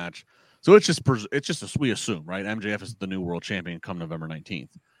title match. So it's just we assume, right? MJF is the new world champion come November 19th.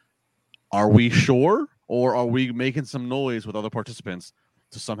 Are we sure, or are we making some noise with other participants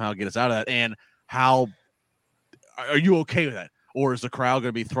to somehow get us out of that? And how are you okay with that? Or is the crowd going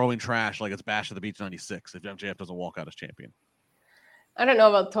to be throwing trash like it's Bash at the Beach 96 if MJF doesn't walk out as champion? I don't know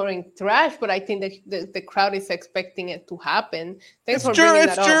about throwing trash, but I think that the crowd is expecting it to happen. It's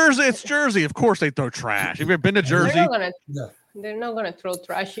Jersey. It's Jersey. Of course they throw trash. Have you ever been to Jersey? They're not going to throw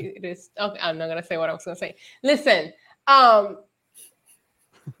trash. It is okay. I'm not going to say what I was going to say. Listen, I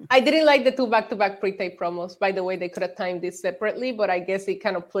didn't like the two back-to-back pre-tape promos. By the way, they could have timed this separately, but I guess it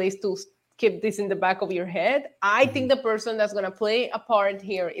kind of plays to keep this in the back of your head. I think the person that's going to play a part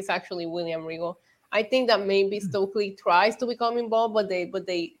here is actually William Regal. I think that maybe Stokely tries to become involved, but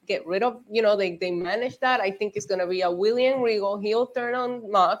they get rid of, they manage that. I think it's going to be a William Regal. He'll turn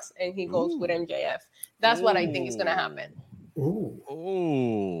on Mox and he goes with MJF. That's what I think is going to happen.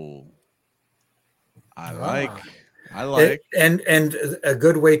 Ooh. I like. And a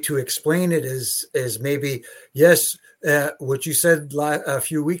good way to explain it is maybe, yes, what you said a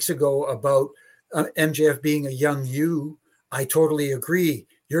few weeks ago about MJF being a young you, I totally agree.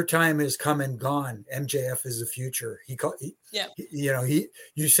 Your time has come and gone. MJF is the future. You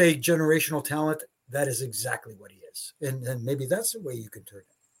say generational talent. That is exactly what he is. And maybe that's the way you can turn it.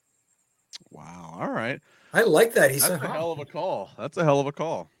 Wow. All right. I like that. That's a hell of a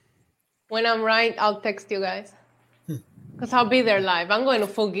call. When I'm right, I'll text you guys. Because I'll be there live. I'm going to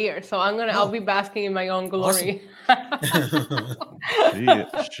Full Gear, so I'll be basking in my own glory. Awesome.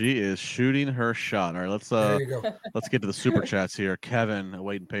 She is shooting her shot. All right, let's get to the super chats here. Kevin,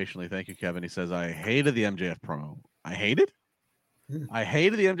 waiting patiently. Thank you, Kevin. He says, I hated the MJF promo. I hated the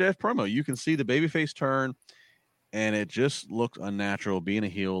MJF promo. You can see the babyface turn, and it just looks unnatural. Being a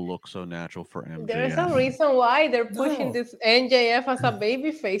heel looks so natural for MJF. There's a reason why they're pushing this MJF as a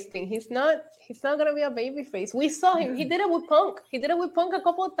babyface thing. He's not going to be a babyface. We saw him. He did it with Punk. A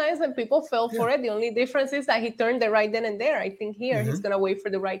couple of times and people fell for it. The only difference is that he turned the right then and there. I think here he's going to wait for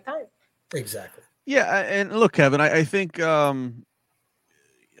the right time. Exactly. Yeah, and look, Kevin, I think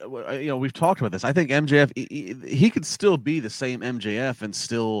we've talked about this. I think MJF he could still be the same MJF and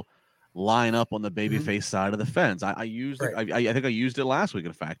still line up on the babyface side of the fence. I think I used it last week.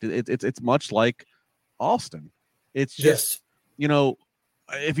 In fact, it's much like Austin. It's just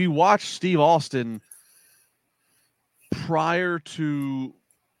if you watch Steve Austin prior to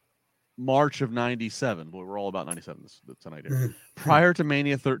March of '97, boy, we're all about '97 tonight here. Prior to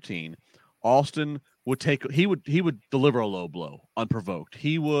Mania 13, Austin would deliver a low blow unprovoked.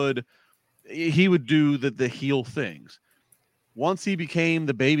 He would do the heel things. Once he became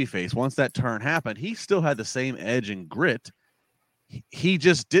the babyface, once that turn happened, he still had the same edge and grit. He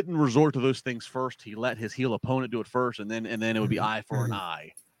just didn't resort to those things first. He let his heel opponent do it first, and then it would be eye for an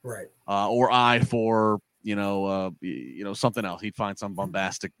eye, right? Or eye for something else. He'd find some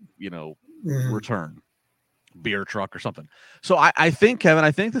bombastic return, beer truck or something. So I think,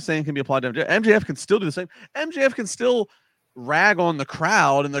 Kevin, the same can be applied to MJF. MJF can still do the same. MJF can still rag on the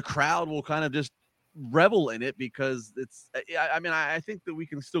crowd, and the crowd will kind of just revel in it because it's. I mean, I think that we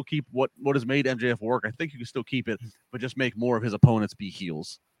can still keep what has made MJF work. I think you can still keep it, but just make more of his opponents be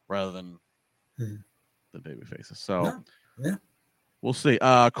heels rather than the baby faces. So yeah. We'll see.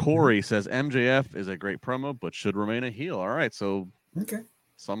 Corey says MJF is a great promo, but should remain a heel. All right, so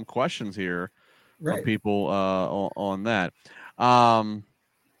some questions here from people on that.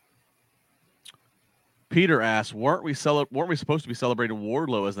 Peter asks, weren't we supposed to be celebrating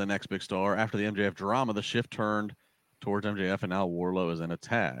Wardlow as the next big star after the MJF drama? The shift turned towards MJF, and now Wardlow is in a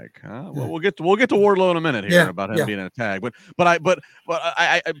tag. Well, we'll get to Wardlow in a minute here about him being in a tag. But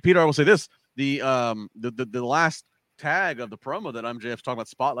Peter, I will say this: the last tag of the promo that MJF's talking about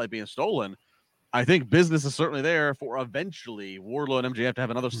Spotlight being stolen, I think business is certainly there for eventually Wardlow and MJF to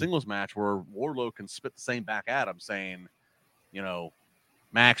have another singles match where Wardlow can spit the same back at him, saying, you know,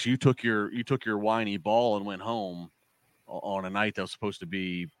 Max, you took your whiny ball and went home on a night that was supposed to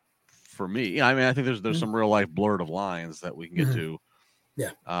be for me. Yeah, I mean, I think there's some real life blurred of lines that we can get to.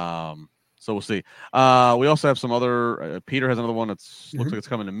 Yeah. So we'll see. We also have some other. Peter has another one that's looks like it's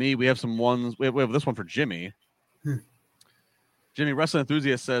coming to me. We have some ones. We have this one for Jimmy. Jimmy, wrestling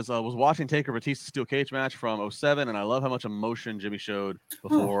enthusiast, says, was watching Taker Batista steel cage match from 2007, and I love how much emotion Jimmy showed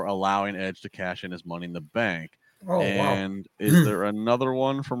before allowing Edge to cash in his Money in the Bank. And is there another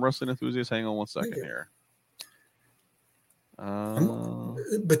one from wrestling enthusiast? Hang on one second here.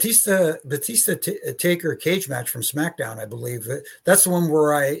 Batista Taker cage match from SmackDown, I believe. That's the one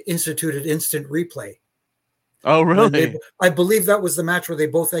where I instituted instant replay. Oh, really? I believe that was the match where they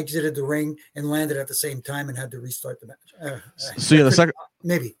both exited the ring and landed at the same time and had to restart the match. The second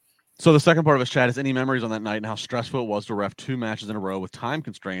maybe. So the second part of his chat is any memories on that night and how stressful it was to ref 2 matches in a row with time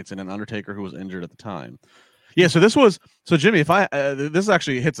constraints and an Undertaker who was injured at the time. Yeah, so Jimmy, if I this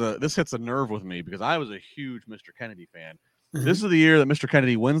actually hits a nerve with me because I was a huge Mr. Kennedy fan. This is the year that Mr.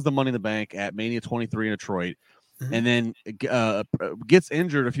 Kennedy wins the Money in the Bank at Mania 23 in Detroit, and then gets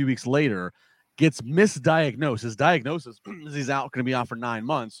injured a few weeks later. Gets misdiagnosed. His diagnosis is he's going to be out for 9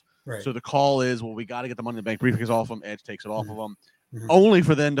 months. Right. So the call is, well, we got to get the Money in the Bank briefcase off him. Edge takes it off of him, only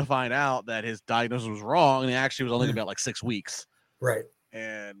for then to find out that his diagnosis was wrong and he actually was only going to be out like 6 weeks. Right.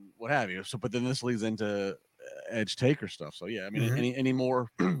 And what have you. So, but then this leads into Edge Taker stuff. So yeah, I mean, any more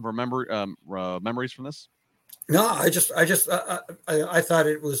memories from this? No, I thought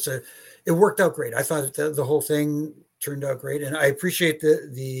it was it worked out great. I thought the whole thing turned out great, and I appreciate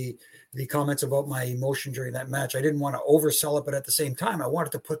the comments about my emotion during that match. I didn't want to oversell it, but at the same time, I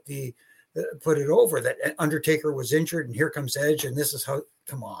wanted to put it over that Undertaker was injured, and here comes Edge, and this is how.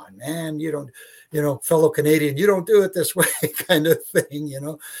 Come on, man, you don't, fellow Canadian, you don't do it this way, kind of thing,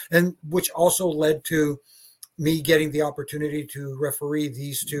 and which also led to me getting the opportunity to referee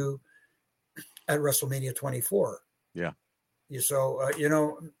these two at WrestleMania 24. Yeah. So,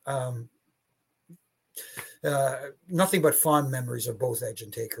 nothing but fond memories of both Edge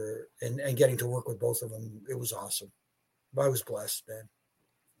and Taker and getting to work with both of them. It was awesome. I was blessed, man.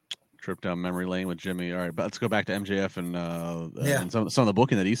 Trip down memory lane with Jimmy. All right, but let's go back to MJF and some of the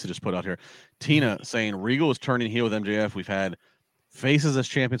booking that Issa just put out here. Tina saying Regal is turning heel with MJF. We've had faces as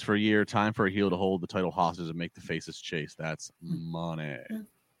champions for a year. Time for a heel to hold the title hostage and make the faces chase. That's money.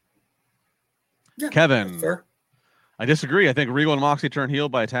 Yeah, Kevin, I disagree. I think Regal and Moxley turn heel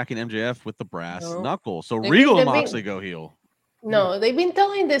by attacking MJF with the brass knuckle. So Regal and Moxley go heel. No, they've been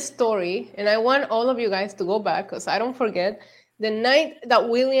telling this story, and I want all of you guys to go back because I don't forget the night that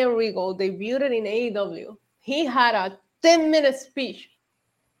William Regal debuted in AEW. He had a 10-minute speech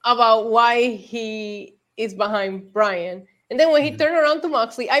about why he is behind Bryan. And then when he turned around to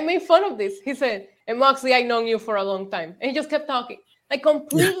Moxley, I made fun of this. He said, and Moxley, I've known you for a long time. And he just kept talking. I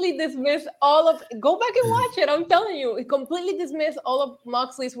completely dismissed all of. Go back and watch it. I'm telling you, it completely dismissed all of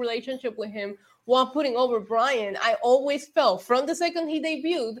Moxley's relationship with him while putting over Bryan. I always felt from the second he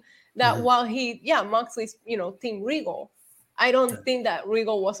debuted that while Moxley's Team Regal, I don't think that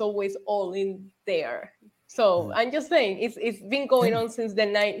Regal was always all in there. So I'm just saying it's been going on since the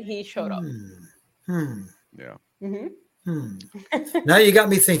night he showed up. Yeah. Now you got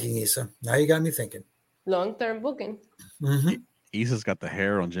me thinking, Issa. Now you got me thinking. Long-term booking. Issa's got the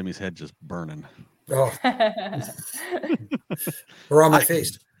hair on Jimmy's head just burning. Oh, or on my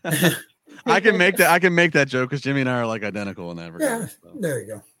face. I can make that joke because Jimmy and I are like identical in that regard. Yeah, so. There you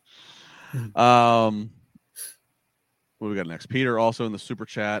go. What we got next? Peter also in the super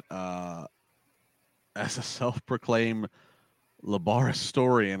chat as a self-proclaimed Labaris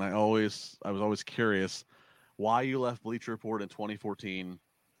story, and I was always curious why you left Bleacher Report in 2014.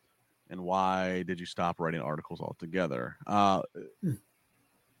 And why did you stop writing articles altogether?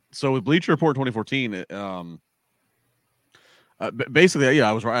 So with Bleacher Report 2014, Basically,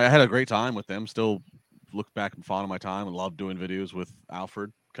 yeah, I had a great time with them. Still look back and fond of my time and love doing videos with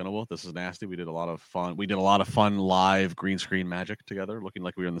Alfred Kennable. This is nasty. We did a lot of fun live green screen magic together, looking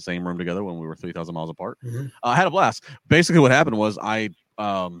like we were in the same room together when we were 3,000 miles apart. I had a blast. Basically, what happened was I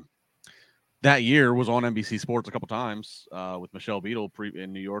that year was on NBC Sports a couple times with Michelle Beadle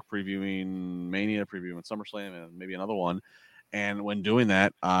in New York, previewing Mania, previewing SummerSlam, and maybe another one. And when doing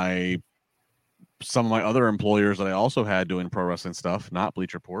that, some of my other employers that I also had doing pro wrestling stuff, not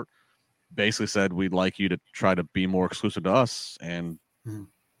Bleacher Report, basically said, we'd like you to try to be more exclusive to us, and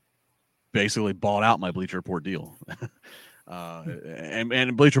basically bought out my Bleacher Report deal.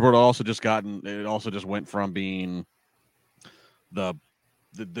 And Bleacher Report also just went from being the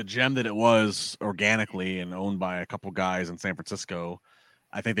gem that it was organically and owned by a couple guys in San Francisco.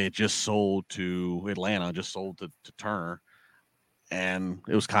 I think they had just sold to Atlanta, just sold to Turner. And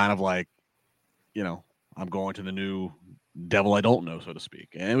it was kind of like, I'm going to the new devil I don't know, so to speak.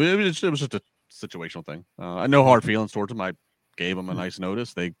 And it was just a situational thing. I no hard feelings towards them. I gave them a nice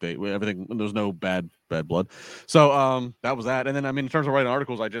notice. They everything. There was no bad blood. So that was that. And then, in terms of writing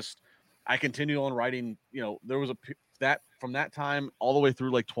articles, I continue on writing. There was from that time all the way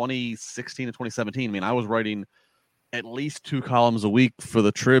through like 2016 to 2017. I was writing at least 2 columns a week for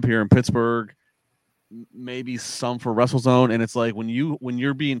the Trib here in Pittsburgh, maybe some for WrestleZone. And it's like when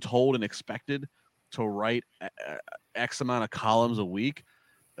you're being told and expected to write X amount of columns a week,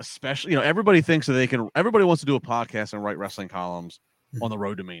 especially, everybody thinks that everybody wants to do a podcast and write wrestling columns on the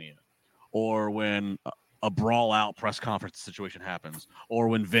road to Mania, or when a brawl out press conference situation happens, or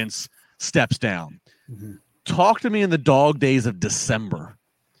when Vince steps down. Talk to me in the dog days of December,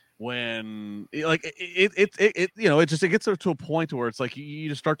 when it gets to a point where it's like you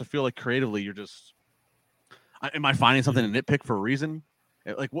just start to feel like creatively you're just, am I finding something to nitpick for a reason?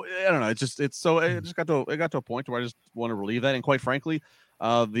 Like, I don't know. It just got to a point where I just want to relieve that. And quite frankly,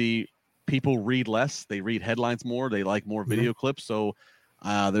 the people read less. They read headlines more. They like more video clips. So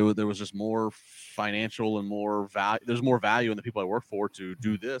there was just more financial and more value. There's more value in the people I work for to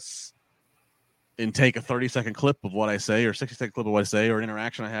do this and take a 30-second clip of what I say, or 60-second clip of what I say, or an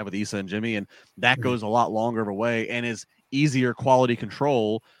interaction I have with Issa and Jimmy. And that goes a lot longer of a way and is easier quality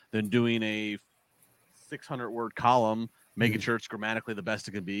control than doing a 600-word column, making sure it's grammatically the best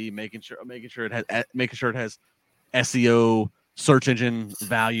it can be, making sure it has SEO, search engine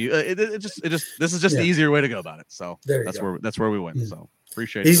value. This is just the easier way to go about it. So that's where we went. So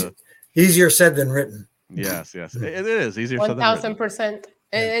appreciate it. Easier said than written. Yes. It is easier said than written. 1,000%.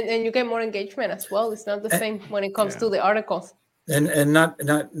 And you get more engagement as well. It's not the same when it comes to the articles. And not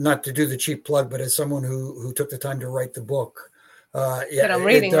to do the cheap plug, but as someone who took the time to write the book, that I'm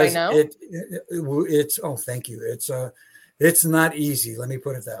reading right now. It's thank you. It's not easy. Let me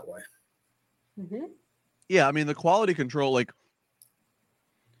put it that way. Yeah, the quality control, I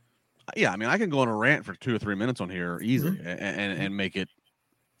can go on a rant for 2 or 3 minutes on here easily and make it,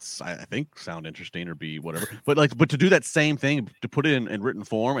 I think, sound interesting or be whatever. But to do that same thing, to put it in written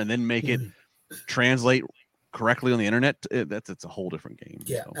form and then make it translate correctly on the internet, it's a whole different game.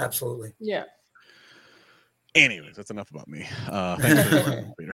 Yeah, so. Absolutely. Yeah. Anyways, that's enough about me. Thanks for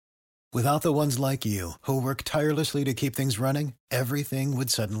listening, Peter. Without the ones like you, who work tirelessly to keep things running, everything would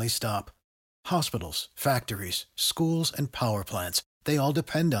suddenly stop. Hospitals, factories, schools, and power plants, they all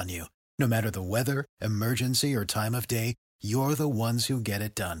depend on you. No matter the weather, emergency, or time of day, you're the ones who get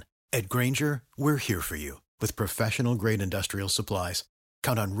it done. At Grainger, we're here for you with professional-grade industrial supplies.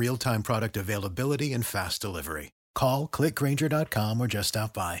 Count on real-time product availability and fast delivery. Call, clickgrainger.com, or just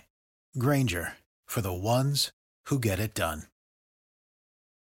stop by. Grainger, for the ones who get it done.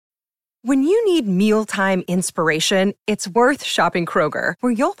 When you need mealtime inspiration, it's worth shopping Kroger,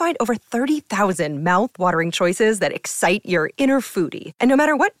 where you'll find over 30,000 mouth-watering choices that excite your inner foodie. And no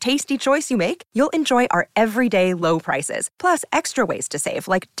matter what tasty choice you make, you'll enjoy our everyday low prices, plus extra ways to save,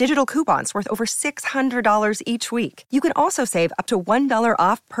 like digital coupons worth over $600 each week. You can also save up to $1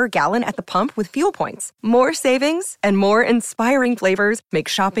 off per gallon at the pump with fuel points. More savings and more inspiring flavors make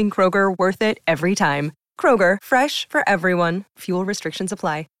shopping Kroger worth it every time. Kroger, fresh for everyone. Fuel restrictions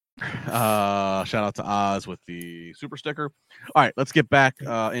apply. Shout out to Oz with the super sticker. All right, let's get back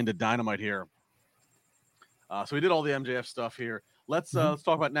into Dynamite here. So we did all the MJF stuff here. Let's talk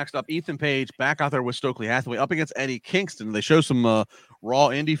about next up. Ethan Page back out there with Stokely Hathaway up against Eddie Kingston. They show some raw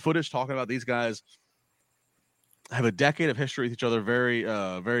indie footage talking about these guys have a decade of history with each other, very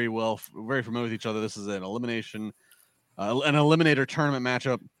familiar with each other. This is an eliminator tournament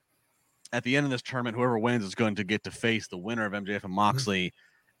matchup. At the end of this tournament, whoever wins is going to get to face the winner of MJF and Moxley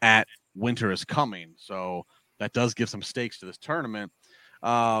at Winter is Coming. So that does give some stakes to this tournament.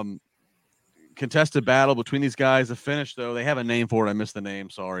 Can contested battle between these guys. The finish, though, they have a name for it. I missed the name.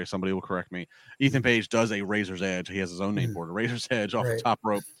 Sorry, somebody will correct me. Ethan Page does a Razor's Edge. He has his own name for it. A Razor's Edge off the top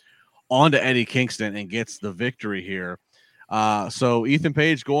rope onto Eddie Kingston and gets the victory here. So Ethan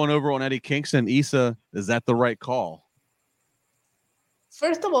Page going over on Eddie Kingston. Issa, is that the right call?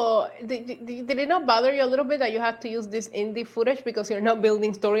 First of all, did it not bother you a little bit that you have to use this indie footage because you're not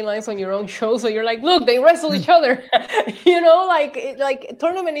building storylines on your own show? So you're like, look, they wrestle each other. Like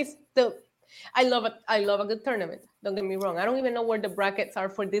tournament is the. I love it. I love a good tournament. Don't get me wrong. I don't even know where the brackets are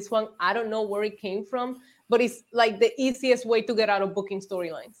for this one. I don't know where it came from, but it's like the easiest way to get out of booking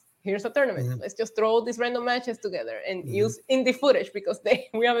storylines. Here's a tournament. Let's just throw these random matches together and use indie footage because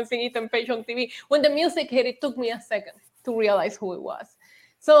we haven't seen Ethan Page on TV. When the music hit, it took me a second to realize who it was.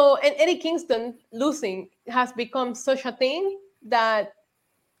 So, and Eddie Kingston losing has become such a thing that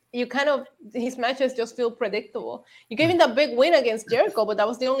you his matches just feel predictable. You gave him that big win against Jericho, but that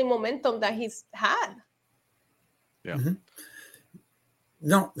was the only momentum that he's had. Yeah.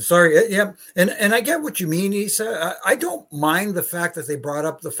 No, sorry. Yeah. And I get what you mean, Issa. I don't mind the fact that they brought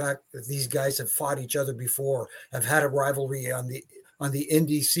up the fact that these guys have fought each other before, have had a rivalry on the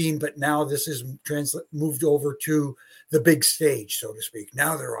indie scene, but now this is moved over to the big stage, so to speak.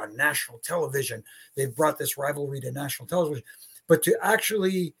 Now they're on national television. They've brought this rivalry to national television. But to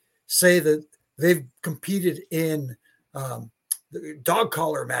actually say that they've competed in dog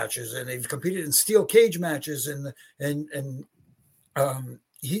collar matches and they've competed in steel cage matches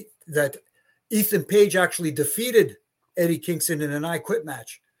that Ethan Page actually defeated Eddie Kingston in an I Quit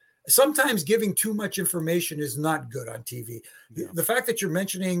match. Sometimes giving too much information is not good on TV. Yeah. The fact that you're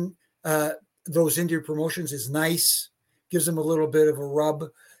mentioning those indie promotions is nice, gives them a little bit of a rub.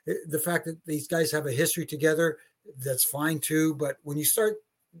 The fact that these guys have a history together, that's fine too. But when you start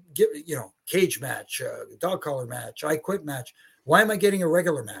cage match, dog collar match, I Quit match, why am I getting a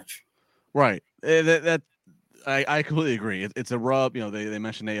regular match? Right. I completely agree. It's a rub. They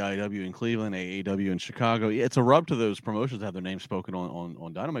mentioned AIW in Cleveland, AAW in Chicago. It's a rub to those promotions to have their name spoken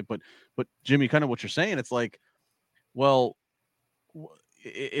on Dynamite. But Jimmy, kind of what you're saying, it's like, well,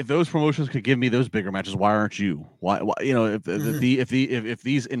 if those promotions could give me those bigger matches, why aren't you? Why if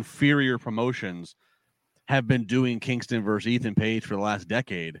these inferior promotions have been doing Kingston versus Ethan Page for the last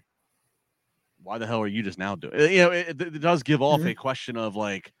decade, why the hell are you just now doing it? It does give off a question of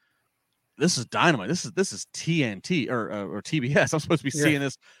like, this is Dynamite. This is TNT or TBS. I'm supposed to be seeing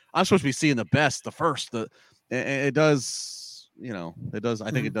this. I'm supposed to be seeing the best, the first. It does.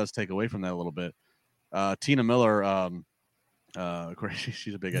 I think it does take away from that a little bit. Tina Miller,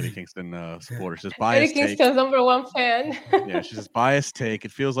 she's a big Eddie Kingston supporter. She says biased Eddie Kingston's #1 fan. Yeah, she says biased take.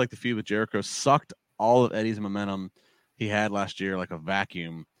 It feels like the feud with Jericho sucked all of Eddie's momentum he had last year like a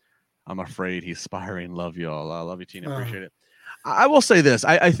vacuum. I'm afraid he's aspiring. Love y'all. I love you, Tina. Appreciate it. I will say this.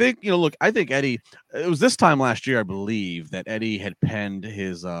 I think, I think Eddie, it was this time last year, I believe, that Eddie had penned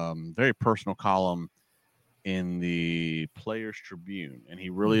his very personal column in the Players Tribune, and he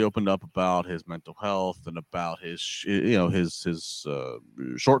really opened up about his mental health and about his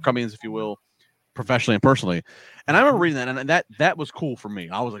shortcomings, if you will, professionally and personally. And I remember reading that, and that was cool for me.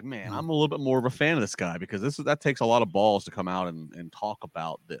 I was like, man, I'm a little bit more of a fan of this guy because that takes a lot of balls to come out and talk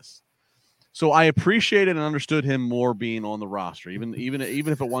about this. So I appreciated and understood him more being on the roster, even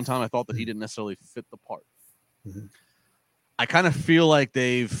if at one time I thought that he didn't necessarily fit the part. I kind of feel like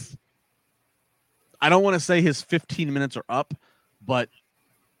I don't want to say his 15 minutes are up, but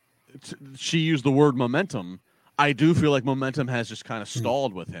she used the word momentum. I do feel like momentum has just kind of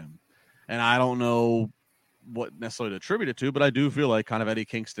stalled with him. And I don't know what necessarily to attribute it to, but I do feel like kind of Eddie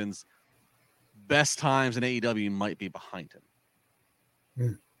Kingston's best times in AEW might be behind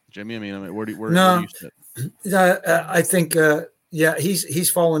him. Jimmy, I mean, where do you sit? I think, he's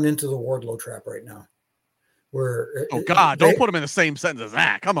fallen into the Wardlow trap right now. Don't put him in the same sentence as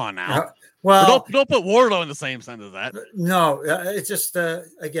that. Come on now. Don't put Wardlow in the same sentence as that. No, it's just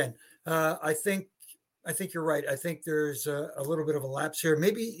again. I think you're right. I think there's a little bit of a lapse here.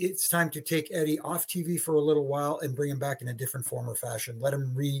 Maybe it's time to take Eddie off TV for a little while and bring him back in a different form or fashion. Let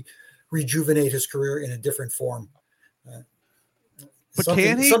him rejuvenate his career in a different form. But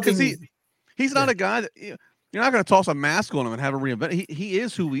can he? Because he's not a guy that you're not going to toss a mask on him and have him reinvent. He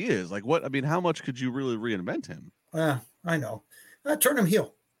is who he is. Like what? I mean, how much could you really reinvent him? I know. Turn him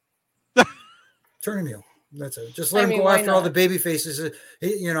heel. Turn him heel. That's it. Just let him go after all the baby faces.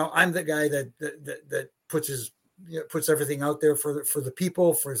 I'm the guy that puts everything out there for the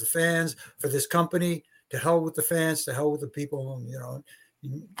people, for the fans, for this company. To hell with the fans. To hell with the people.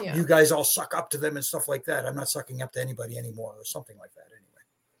 You guys all suck up to them and stuff like that. I'm not sucking up to anybody anymore, or something like that.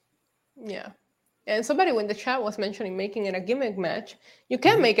 Anyway. Yeah. And somebody in the chat was mentioning making it a gimmick match. You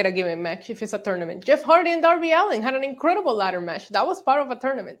can make it a gimmick match if it's a tournament. Jeff Hardy and Darby Allin had an incredible ladder match. That was part of a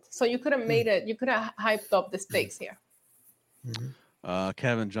tournament. So you could have made it, you could have hyped up the stakes here.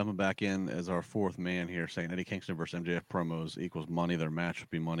 Kevin jumping back in as our fourth man here, saying Eddie Kingston versus MJF promos equals money. Their match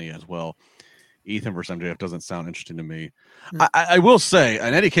would be money as well. Ethan versus MJF doesn't sound interesting to me. I will say,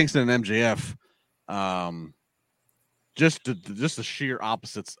 an Eddie Kingston and MJF, just the sheer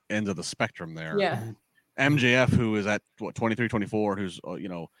opposites ends of the spectrum there. Yeah. MJF, who is at 23, 24, who's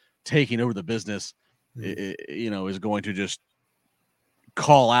taking over the business, is going to just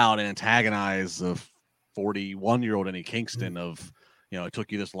call out and antagonize a 41-year-old Eddie Kingston of, it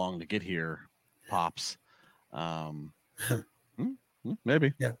took you this long to get here, pops.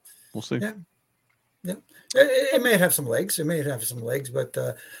 Maybe. Yeah. We'll see. Yeah. It may have some legs. But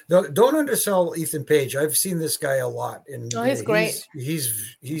don't undersell Ethan Page. I've seen this guy a lot. And he's great.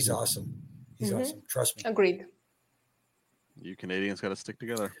 He's awesome. He's awesome. Trust me. Agreed. You Canadians got to stick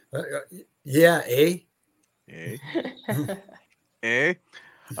together. Yeah, eh? Eh?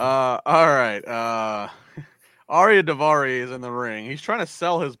 All right. Arya Daivari is in the ring. He's trying to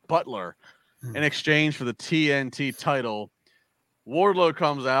sell his butler in exchange for the TNT title. Wardlow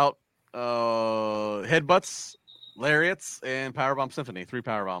comes out, headbutts, lariats, and powerbomb symphony. 3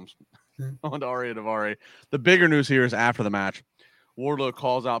 powerbombs onto Arya Daivari. The bigger news here is after the match. Wardlow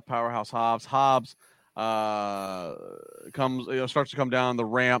calls out Powerhouse Hobbs. Hobbs starts to come down the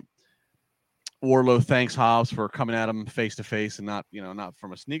ramp. Wardlow thanks Hobbs for coming at him face to face and not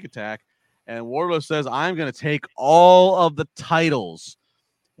from a sneak attack. And Wardlow says, "I'm going to take all of the titles."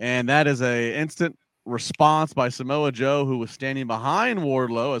 And that is a instant response by Samoa Joe, who was standing behind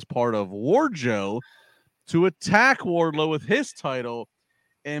Wardlow as part of Ward Joe, to attack Wardlow with his title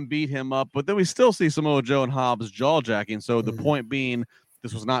and beat him up. But then we still see Samoa Joe and Hobbs jaw-jacking. So the point being,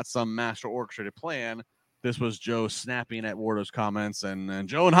 this was not some master orchestrated plan. This was Joe snapping at Wardlow's comments, and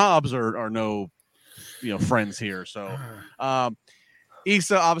Joe and Hobbs are no, friends here. So,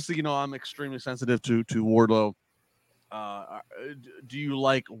 Issa, obviously, I'm extremely sensitive to Wardlow. Do you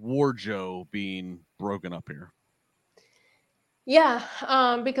like Ward Joe being broken up here?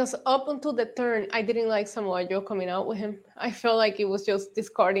 Yeah, because up until the turn, I didn't like Samoa Joe coming out with him. I felt like it was just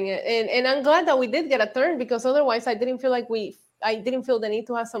discarding it, and I'm glad that we did get a turn, because otherwise I didn't feel the need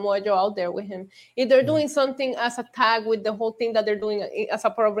to have Samoa Joe out there with him. If they're doing something as a tag with the whole thing that they're doing as a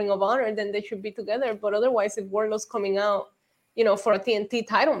part of Ring of Honor, then they should be together. But otherwise, if Wardlow's coming out, for a TNT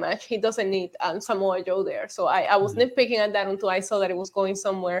title match, he doesn't need Samoa Joe there. So I was nitpicking at that until I saw that it was going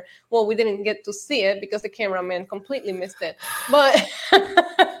somewhere. Well, we didn't get to see it because the cameraman completely missed it. But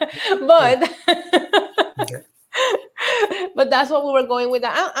but that's what we were going with.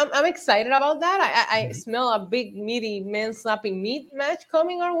 I'm excited about that. I smell a big, meaty, man-slapping meat match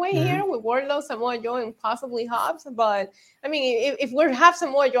coming our way here with Wardlow, Samoa Joe, and possibly Hobbs. But, I mean, if we have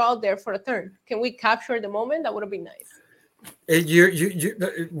Samoa Joe out there for a turn, can we capture the moment? That would have been nice.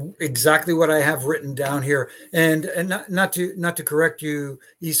 You exactly what I have written down here, and not to correct you,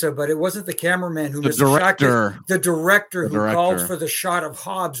 Issa, but it wasn't the cameraman who the was director. The director who called for the shot of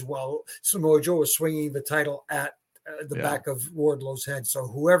Hobbs while Samoa Joe was swinging the title at the back of Wardlow's head. So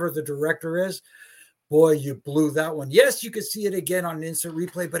whoever the director is, boy, you blew that one. Yes, you could see it again on an instant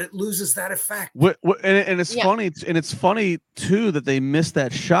replay, but it loses that effect. And it's funny, and it's funny too that they missed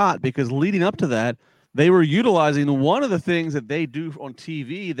that shot, because leading up to that, they were utilizing one of the things that they do on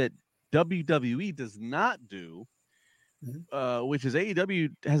TV that WWE does not do, which is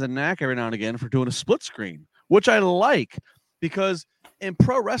AEW has a knack every now and again for doing a split screen, which I like, because in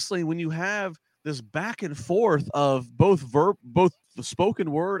pro wrestling, when you have this back and forth of both the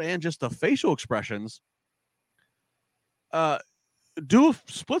spoken word and just the facial expressions, do a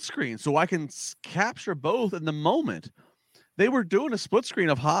split screen so I can capture both in the moment. They were doing a split screen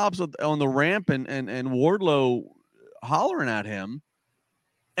of Hobbs on the ramp and Wardlow hollering at him,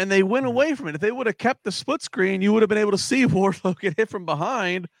 and they went away from it. If they would have kept the split screen, you would have been able to see Wardlow get hit from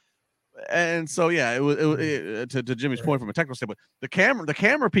behind. And so, yeah, it was to Jimmy's point from a technical standpoint. The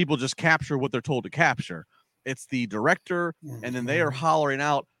camera people just capture what they're told to capture. It's the director, and then they are hollering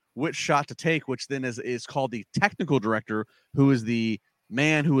out which shot to take, which then is called the technical director, who is the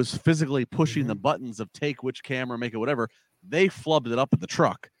man who is physically pushing the buttons of take which camera, make it whatever. They flubbed it up in the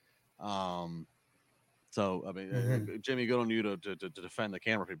truck. So, I mean, Jimmy, good on you to defend the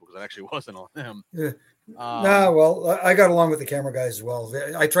camera people, because it actually wasn't on them. Yeah. Well, I got along with the camera guys as well.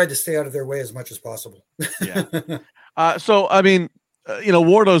 I tried to stay out of their way as much as possible. Yeah. So, I mean,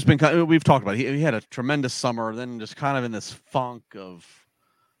 Wardlow's been we've talked about it. He had a tremendous summer, then just kind of in this funk of,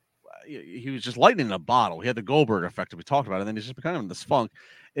 he was just lightning in a bottle. He had the Goldberg effect that we talked about, and then he's just becoming in this funk.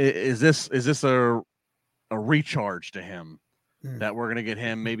 Is this a recharge to him that we're going to get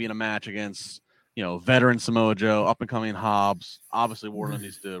him maybe in a match against, veteran Samoa Joe, up and coming Hobbs? Obviously, Wardlow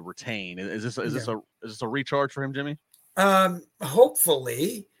needs to retain. Is this a recharge for him, Jimmy?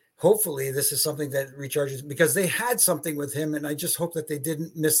 Hopefully this is something that recharges, because they had something with him, and I just hope that they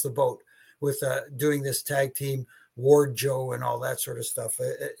didn't miss the boat with doing this tag team Ward Joe and all that sort of stuff.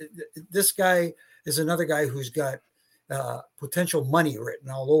 This guy is another guy who's got potential money written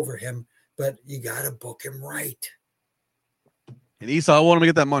all over him, but you got to book him right. And Issa, I want him to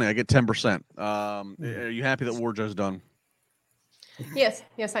get that money. I get 10%. Are you happy that Ward Joe's done? Yes,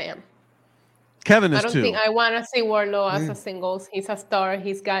 I am. Kevin is I don't too. think I want to see Wardlow as a singles. He's a star.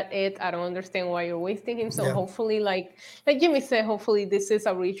 He's got it. I don't understand why you're wasting him. So hopefully, like Jimmy said, hopefully this is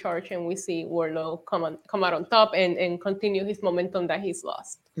a recharge and we see Wardlow come out on top and continue his momentum that he's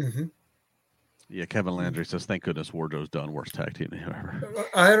lost. Mm-hmm. Yeah, Kevin Landry says, thank goodness Wardlow's done. Worst tag team name ever.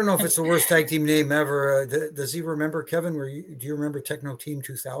 I don't know if it's the worst tag team name ever. Does he remember, Kevin? Do you remember Techno Team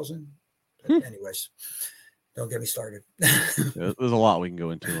 2000? Anyways. Don't get me started. There's a lot we can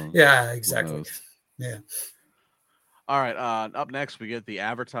go into. Yeah, exactly. Yeah. All right. Up next, we get the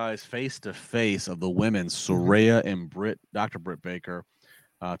advertised face-to-face of the women, Saraya and Dr. Britt Baker.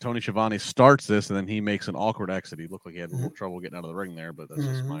 Tony Schiavone starts this, and then he makes an awkward exit. He looked like he had trouble getting out of the ring there, but that's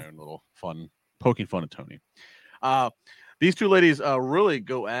just my own little poking fun at Tony. These two ladies really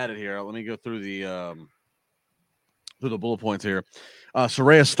go at it here. Let me go through the bullet points here.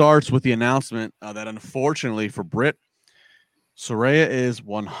 Saraya starts with the announcement that unfortunately for Britt, Saraya is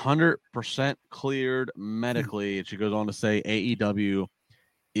 100% cleared medically. And she goes on to say, AEW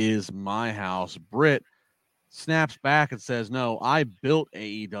is my house. Britt snaps back and says, no, I built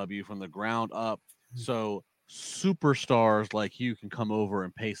AEW from the ground up. So superstars like you can come over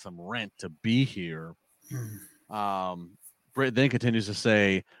and pay some rent to be here. Britt then continues to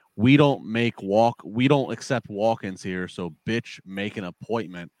say, we don't accept walk-ins here, so bitch, make an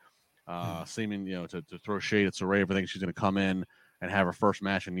appointment. Seeming, to throw shade at Saraya for thinking she's going to come in and have her first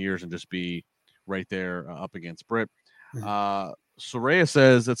match in years and just be right there up against Britt. Saraya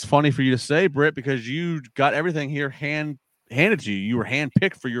says, it's funny for you to say, Britt, because you got everything here handed to you. You were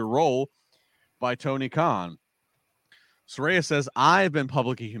handpicked for your role by Tony Khan. Saraya says, I've been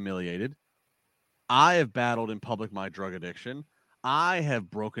publicly humiliated. I have battled in public my drug addiction. I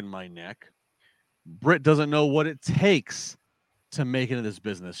have broken my neck. Britt doesn't know what it takes to make it in this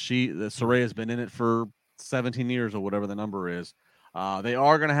business. Saraya has been in it for 17 years or whatever the number is. They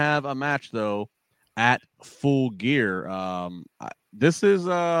are going to have a match though at Full Gear. This is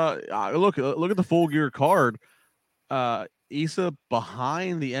look at the Full Gear card. Issa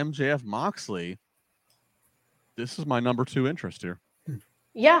behind the MJF Moxley. This is my number 2 interest here.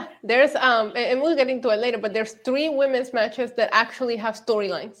 Yeah, there's and we'll get into it later, but there's 3 women's matches that actually have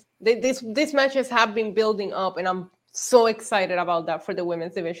storylines. These matches have been building up, and I'm so excited about that for the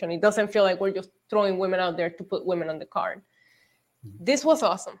women's division. It doesn't feel like we're just throwing women out there to put women on the card. This was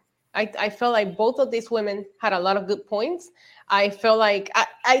awesome. I felt like both of these women had a lot of good points. I felt like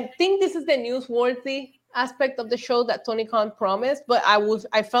I think this is the newsworthy aspect of the show that Tony Khan promised, but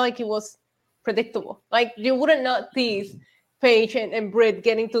I felt like it was predictable. Like you wouldn't not tease Paige and Britt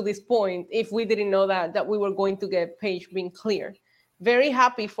getting to this point if we didn't know that we were going to get Paige being cleared. Very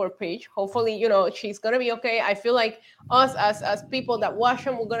happy for Paige. Hopefully, she's going to be okay. I feel like us as people that watch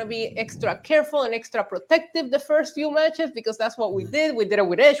them, we're going to be extra careful and extra protective the first few matches because that's what we did. We did it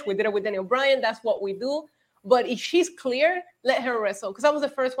with Edge. We did it with Daniel Bryan. That's what we do. But if she's clear, let her wrestle. Because I was the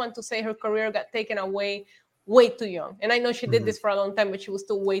first one to say her career got taken away way too young. And I know she did this for a long time, but she was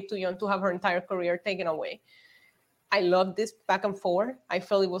still way too young to have her entire career taken away. I love this back and forth. I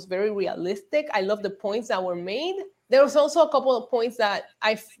felt it was very realistic. I love the points that were made. There was also a couple of points that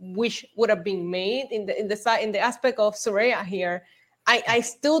I wish would have been made in the aspect of Saraya here. I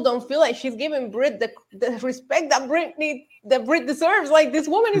still don't feel like she's giving Britt the respect that Britt deserves. Like, this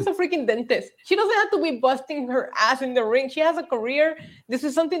woman is a freaking dentist. She doesn't have to be busting her ass in the ring. She has a career. This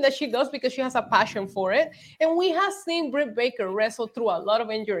is something that she does because she has a passion for it. And we have seen Britt Baker wrestle through a lot of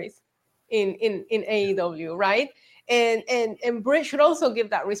injuries in AEW, right? And Britt should also give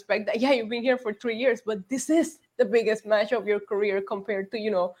that respect that, yeah, you've been here for 3 years, but this is the biggest match of your career compared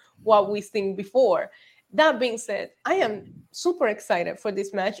to, what we've seen before. That being said, I am super excited for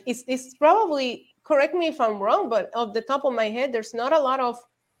this match. It's probably, correct me if I'm wrong, but off the top of my head, there's not a lot of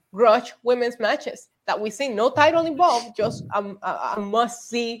grudge women's matches that we see. No title involved, just a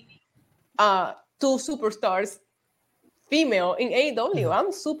must-see 2 superstars female in AEW.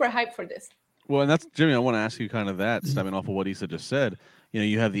 I'm super hyped for this. Well, and that's, Jimmy, I want to ask you kind of that, stepping off of what Issa just said.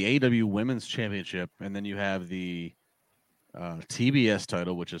 you have the AEW Women's Championship, and then you have the TBS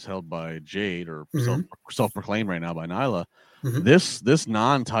title, which is held by Jade, or self-proclaimed right now by Nyla. This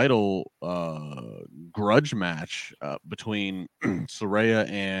non-title grudge match between Saraya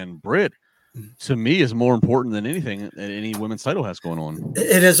and Britt, to me, is more important than anything that any women's title has going on.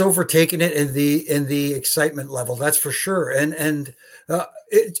 It has overtaken it in the excitement level, that's for sure. And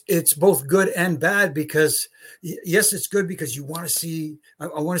it's both good and bad, because yes, it's good because you want to see, I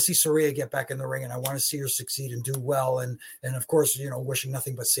want to see Saraya get back in the ring, and I want to see her succeed and do well, and of course, wishing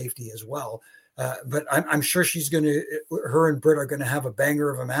nothing but safety as well. But I'm sure her and Britt are going to have a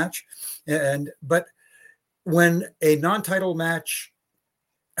banger of a match. But when a non-title match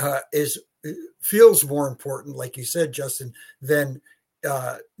feels more important, like you said, Justin, than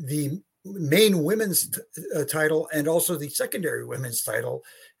the main women's title and also the secondary women's title,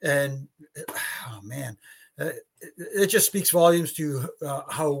 and oh man, it just speaks volumes to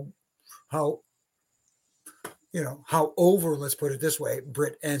how over, let's put it this way,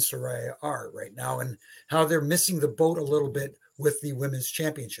 Britt and Saraya are right now, and how they're missing the boat a little bit with the women's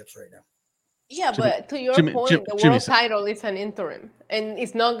championships right now. Yeah, but to your point, the world title is an interim, and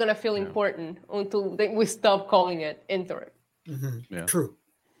it's not going to feel important until we stop calling it interim. Yeah. True.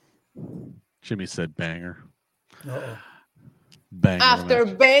 Jimmy said banger. Uh-oh. Banger. After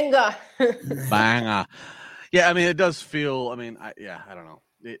banger. Banger. Yeah, I mean, it does feel, I mean, I don't know.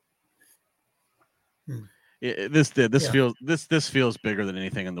 This feels bigger than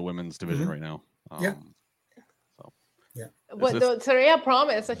anything in the women's division right now. But Saraya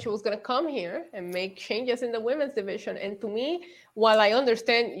promised that she was going to come here and make changes in the women's division. And to me, while I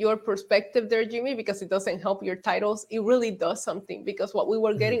understand your perspective there, Jimmy, because it doesn't help your titles, it really does something. Because what we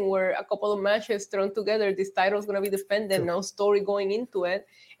were getting were a couple of matches thrown together. This title is going to be defended, no story going into it.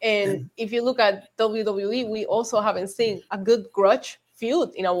 And if you look at WWE, we also haven't seen a good grudge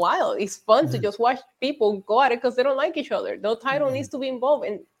feud in a while. It's fun to just watch people go at it because they don't like each other. No title needs to be involved.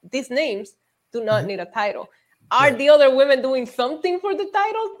 And these names do not need a title. Are the other women doing something for the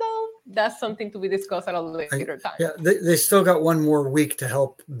titles, though? That's something to be discussed at a later time. Yeah, they still got one more week to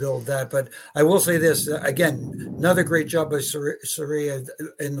help build that. But I will say this, again, another great job by Saraya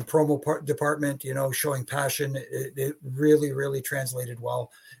in the promo department, showing passion. It really, really translated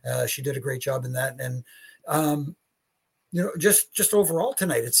well. She did a great job in that. And, just overall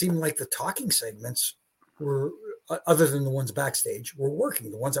tonight, it seemed like the talking segments were, other than the ones backstage, were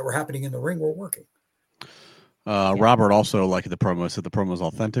working. The ones that were happening in the ring were working. Robert also liked the promo, said the promo is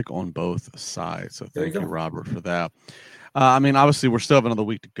authentic on both sides. So thank you, Robert, for that. I mean, obviously, we're still have another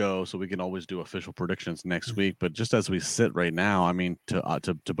week to go, so we can always do official predictions next week. But just as we sit right now, I mean, to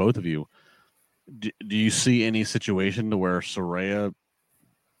both of you, do you see any situation to where Saraya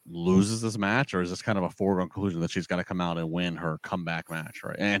loses this match, or is this kind of a foregone conclusion that she's got to come out and win her comeback match,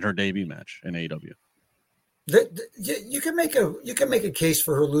 right, and her debut match in AEW? You can make a case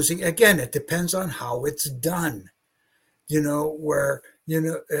for her losing. Again, it depends on how it's done. Where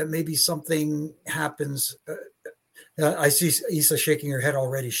maybe something happens. I see Issa shaking her head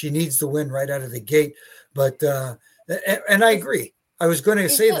already. She needs the win right out of the gate. But and I agree. I was going to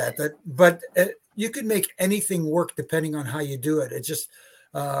say that but you can make anything work depending on how you do it. It's just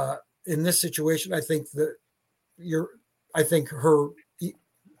in this situation, I think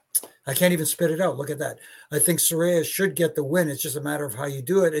I can't even spit it out. Look at that. I think Saraya should get the win. It's just a matter of how you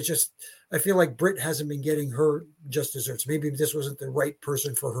do it. It's just, I feel like Britt hasn't been getting her just desserts. Maybe this wasn't the right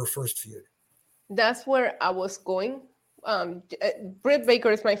person for her first feud. That's where I was going. Britt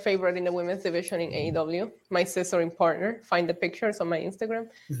Baker is my favorite in the women's division in AEW, my scissoring partner. Find the pictures on my Instagram.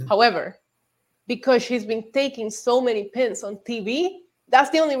 However, because she's been taking so many pins on TV,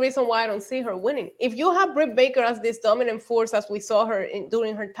 that's the only reason why I don't see her winning. If you have Britt Baker as this dominant force as we saw her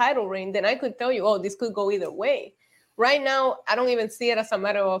during her title reign, then I could tell you, this could go either way. Right now, I don't even see it as a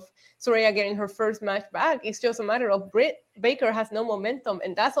matter of Saraya getting her first match back. It's just a matter of Britt Baker has no momentum,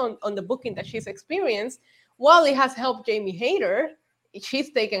 and that's on the booking that she's experienced. While it has helped Jamie Hayter, she's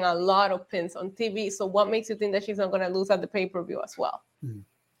taking a lot of pins on TV. So what makes you think that she's not going to lose at the pay-per-view as well? Well,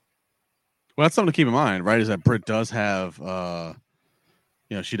 that's something to keep in mind, right? Is that Britt does have...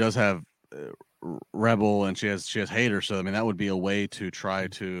 she does have Rebel, and she has Hayter. So I mean, that would be a way to try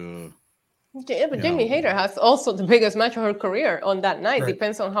to. Yeah, but Jamie Hayter has also the biggest match of her career on that night. Right.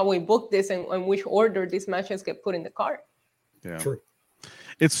 Depends on how we book this and which order these matches get put in the card. Yeah, true.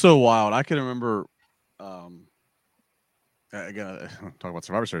 It's so wild. I can remember. Again, talk about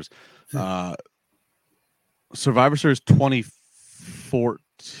Survivor Series. Survivor Series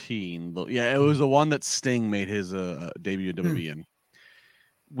 2014. Yeah, it was the one that Sting made his debut in WWE in.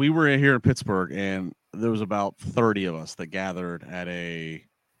 We were here in Pittsburgh, and there was about 30 of us that gathered at a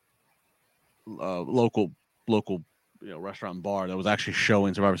local restaurant and bar that was actually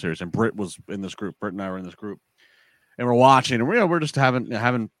showing Survivor Series, and Britt was in this group. Britt and I were in this group, and we're watching, and we're just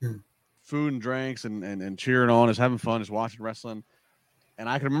having food and drinks and cheering on, just having fun, just watching wrestling. And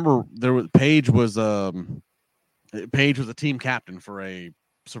I can remember Paige was a team captain for a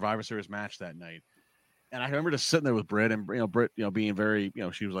Survivor Series match that night. And I remember just sitting there with Britt, and Britt, being very,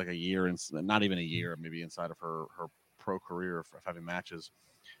 she was like a year, and not even a year, maybe inside of her pro career of having matches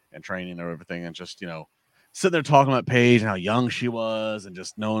and training and everything, and just sitting there talking about Paige and how young she was, and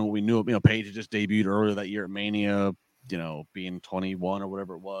just knowing what we knew. Paige had just debuted earlier that year at Mania, being 21 or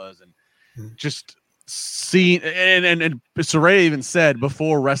whatever it was, and just seeing. And Saraya even said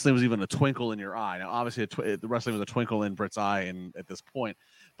before, wrestling was even a twinkle in your eye. Now, obviously, the wrestling was a twinkle in Britt's eye, and at this point.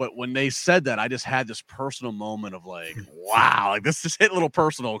 But when they said that, I just had this personal moment of like, wow, like this just hit a little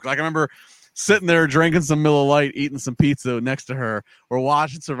personal. Because I can remember sitting there drinking some Miller Lite, eating some pizza next to her. We're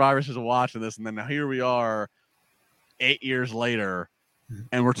watching Survivor Series, watching this. And then now here we are 8 years later,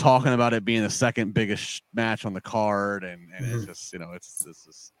 and we're talking about it being the second biggest match on the card. And it's just, it's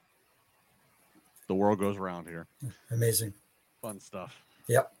just, the world goes around here. Amazing. Fun stuff.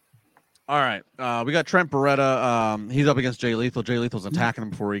 Yep. All right, we got Trent Beretta. He's up against Jay Lethal. Jay Lethal's attacking him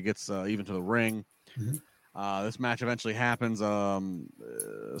before he gets even to the ring. This match eventually happens.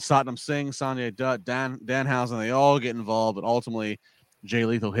 Satnam Singh, Sanjay Dutt, Danhausen, they all get involved, but ultimately Jay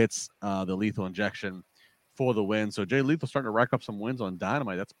Lethal hits the lethal injection for the win. So Jay Lethal starting to rack up some wins on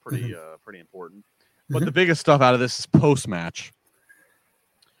Dynamite. That's pretty important. But the biggest stuff out of this is post-match.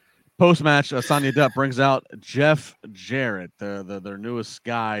 Post-match, Sanjay Dutt brings out Jeff Jarrett, their newest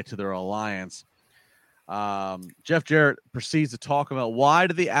guy to their alliance. Jeff Jarrett proceeds to talk about why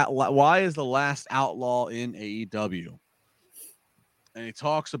is the last outlaw in AEW, and he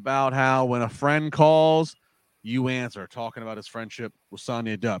talks about how when a friend calls, you answer. Talking about his friendship with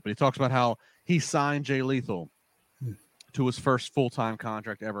Sanjay Dutt, but he talks about how he signed Jay Lethal to his first full-time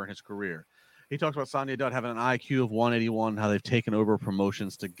contract ever in his career. He talks about Sanjay Dutt having an IQ of 181, how they've taken over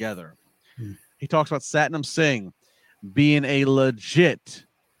promotions together. He talks about Satnam Singh being a legit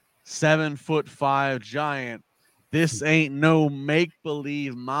 7'5" giant. This ain't no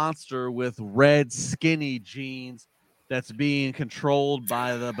make-believe monster with red skinny jeans that's being controlled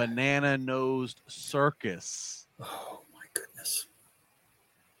by the banana-nosed circus. Oh, my goodness.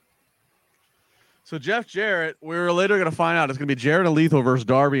 So Jeff Jarrett, we're later going to find out it's going to be Jarrett and Lethal versus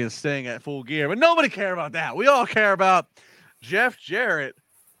Darby and Sting at Full Gear. But nobody cares about that. We all care about Jeff Jarrett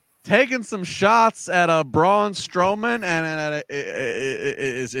taking some shots at a Braun Strowman, and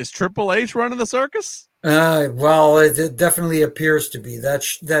is Triple H running the circus? Well, it definitely appears to be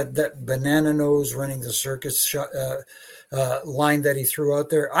that banana nose running the circus line that he threw out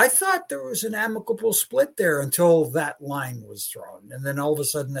there. I thought there was an amicable split there until that line was thrown, and then all of a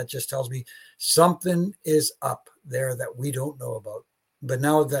sudden that just tells me something is up there that we don't know about. But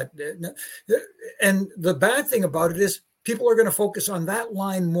now that, and the bad thing about it is people are going to focus on that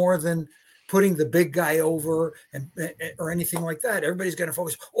line more than putting the big guy over or anything like that. Everybody's going to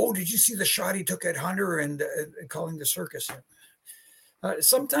focus. Oh, did you see the shot he took at Hunter and calling the circus?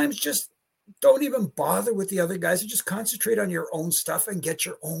 Sometimes just don't even bother with the other guys and just concentrate on your own stuff and get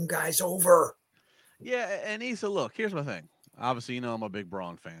your own guys over. Yeah, and Issa, look, here's my thing. Obviously, I'm a big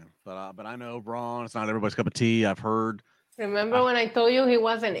Braun fan, but I know Braun, it's not everybody's cup of tea. I've heard. Remember when I told you he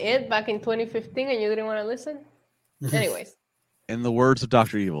wasn't it back in 2015 and you didn't want to listen? Anyways. In the words of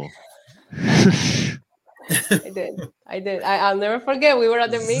Dr. Evil. I did. I'll never forget. We were at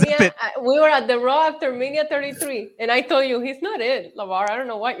the Mania. We were at the Raw after Mania 33, and I told you he's not it, LeVar. I don't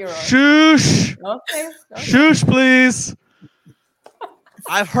know what you're on. Shush. Okay. Shush, please.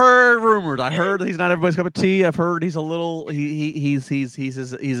 I've heard rumors. I heard he's not everybody's cup of tea. I've heard he's a little. He's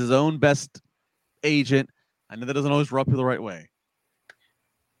his own best agent. I know that doesn't always rub you the right way,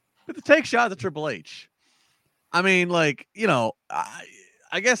 but to take shots at Triple H. I mean, like,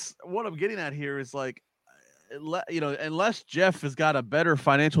 I guess what I'm getting at here is like, unless Jeff has got a better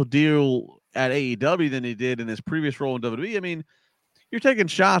financial deal at AEW than he did in his previous role in WWE, I mean, you're taking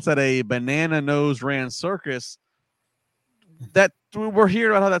shots at a banana nose ran circus that we're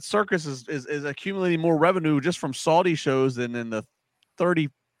hearing about how that circus is accumulating more revenue just from Saudi shows than in the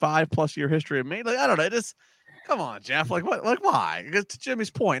 35 plus year history of me. Like, I don't know. Just come on, Jeff. Like what? Like why? Because to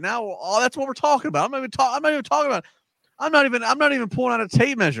Jimmy's point, now that's what we're talking about. I'm not even talking about. I'm not even pulling out a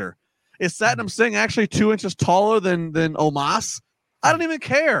tape measure. Is Satnam Singh actually 2 inches taller than Omos? I don't even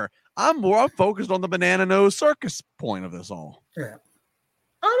care. I'm focused on the banana nose circus point of this all. Yeah.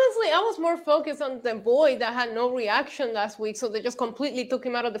 Honestly, honestly, I was more focused on the boy that had no reaction last week, so they just completely took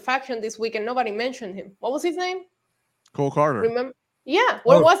him out of the faction this week, and nobody mentioned him. What was his name? Cole Carter. Remember? Yeah,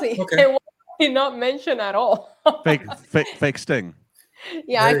 where was he? Okay. And why was he not mentioned at all? fake Sting.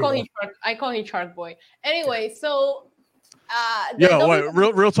 Yeah, There you I call him Shark Boy. Anyway, so Wait,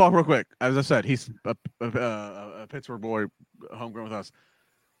 real talk, real quick. As I said, he's a Pittsburgh boy, homegrown with us.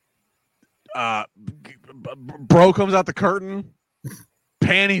 Bro comes out the curtain,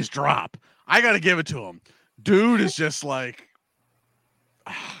 panties drop. I got to give it to him. Dude is just like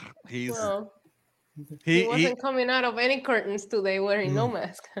he wasn't coming out of any curtains today wearing no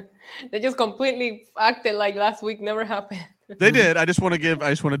mask. They just completely acted like last week never happened. They did. I just want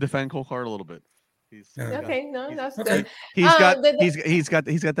to defend Cole Carter a little bit. That's okay. good. He's got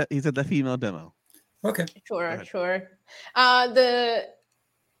the female demo. Okay. Sure.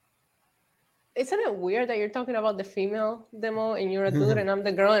 Isn't it weird that you're talking about the female demo and you're a dude and I'm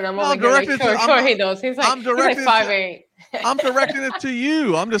the girl and I'm over here like, sure he does. He's like 5'8". I'm directing it to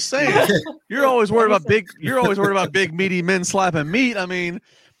you. I'm just saying. You're always worried about big meaty men slapping meat. I mean,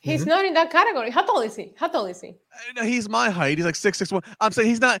 he's not in that category. How tall is he? He's my height. He's like 6'1". I'm saying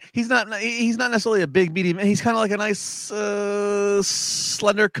he's not necessarily a big meaty man. He's kind of like a nice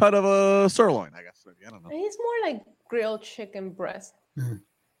slender cut of a sirloin, I guess. I don't know. He's more like grilled chicken breast.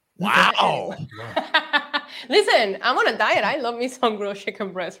 Wow. Listen, I'm on a diet. I love me some grilled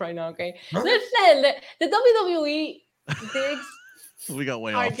chicken breast right now, okay? Listen, the WWE digs. We got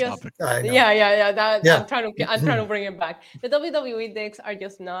way off topic. Yeah. I'm trying to bring it back. The WWE digs are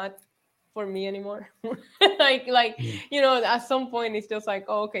just not for me anymore. like at some point it's just like,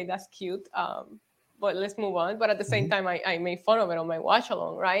 oh, okay, that's cute. But let's move on. But at the same time, I made fun of it on my watch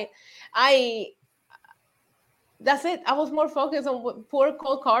along, right? That's it. I was more focused on poor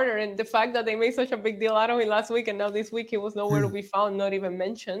Cole Carter and the fact that they made such a big deal out of it last week, and now this week he was nowhere to be found, not even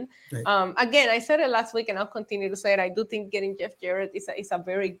mentioned. Right. Again, I said it last week, and I'll continue to say it. I do think getting Jeff Jarrett is a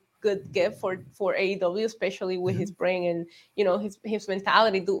very good gift for AEW, especially with his brain and his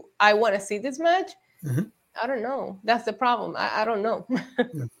mentality. Do I want to see this match? I don't know. That's the problem. I don't know.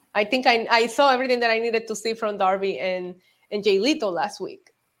 I think I saw everything that I needed to see from Darby and Jay Lethal last week.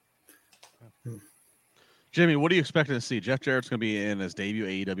 Jimmy, what are you expecting to see? Jeff Jarrett's going to be in his debut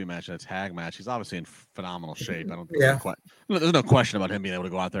AEW match, a tag match. He's obviously in phenomenal shape. There's no question about him being able to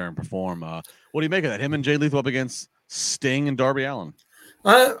go out there and perform. What do you make of that? Him and Jay Lethal up against Sting and Darby Allin.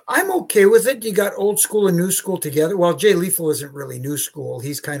 I'm okay with it. You got old school and new school together. Well, Jay Lethal isn't really new school.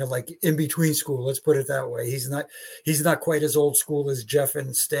 He's kind of like in between school. Let's put it that way. He's not quite as old school as Jeff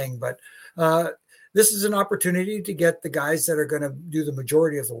and Sting, but this is an opportunity to get the guys that are going to do the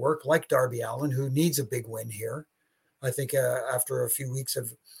majority of the work, like Darby Allin, who needs a big win here. I think after a few weeks of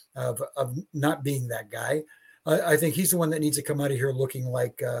not being that guy, I think he's the one that needs to come out of here looking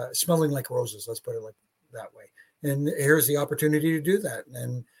like, smelling like roses. Let's put it like that way. And here's the opportunity to do that.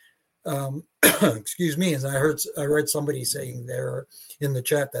 And excuse me, as I read somebody saying there in the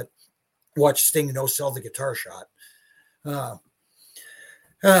chat that watch Sting no-sell the guitar shot.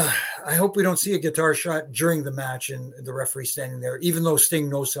 I hope we don't see a guitar shot during the match and the referee standing there, even though Sting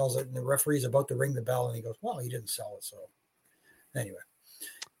no-sells it and the referee's about to ring the bell and he goes, well, he didn't sell it. So anyway.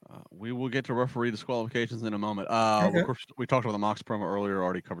 We will get to referee disqualifications in a moment. Of course, we talked about the Mox promo earlier,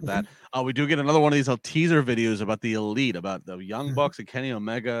 already covered that. We do get another one of these teaser videos about the Elite, about the Young Bucks and Kenny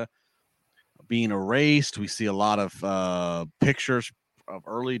Omega being erased. We see a lot of pictures of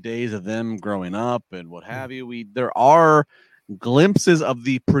early days of them growing up and what have you. There are glimpses of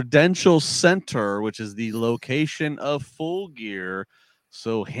the Prudential Center, which is the location of Full Gear.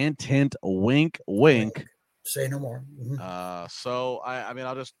 So hint, hint, wink, wink. Say no more. So I mean,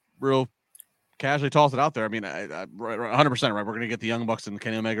 I'll just real casually toss it out there. I mean, I 100% right. We're going to get the Young Bucks and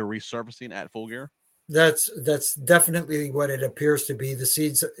Kenny Omega resurfacing at Full Gear. That's definitely what it appears to be. The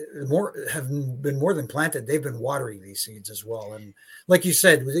seeds have been more than planted. They've been watering these seeds as well. And like you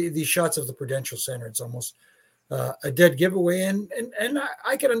said, with these shots of the Prudential Center, it's almost a dead giveaway. And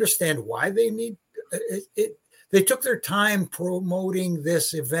I can understand why they need it. They took their time promoting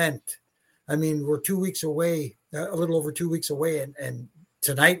this event. I mean, we're 2 weeks away, a little over 2 weeks away. And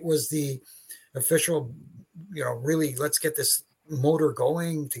tonight was the official, really let's get this motor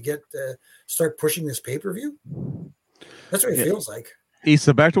going to get start pushing this pay-per-view. That's what it feels like.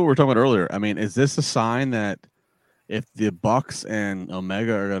 Issa, back to what we were talking about earlier. I mean, is this a sign that if the Bucks and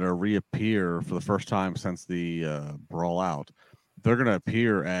Omega are going to reappear for the first time since the Brawl Out, they're going to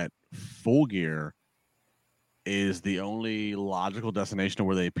appear at Full Gear? Is the only logical destination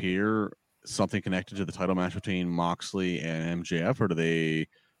where they appear something connected to the title match between Moxley and MJF, or do they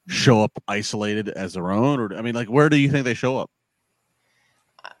show up isolated as their own? Or I mean, like, where do you think they show up?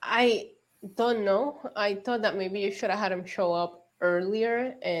 I don't know. I thought that maybe you should have had him show up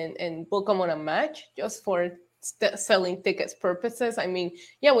earlier and book him on a match just for selling tickets purposes. I mean,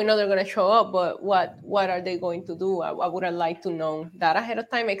 yeah, we know they're going to show up, but what are they going to do? I would have liked to know that ahead of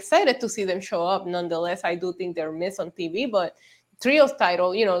time. Excited to see them show up. Nonetheless, I do think they're missed on TV, but trios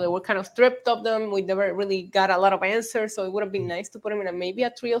title, you know, they were kind of stripped of them. We never really got a lot of answers, so it would have been nice to put them in maybe a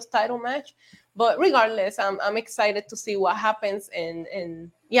trios title match. But regardless, I'm excited to see what happens.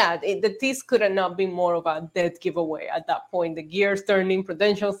 And yeah, the tease could have not been more of a dead giveaway at that point. The gears turning,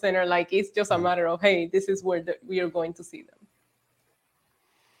 Prudential Center, like it's just a matter of, hey, this is where we are going to see them.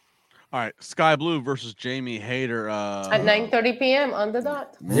 All right, Sky Blue versus Jamie Hayter. At 9:30 p.m. on the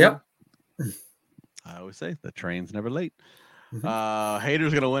dot. Yep. I always say the train's never late.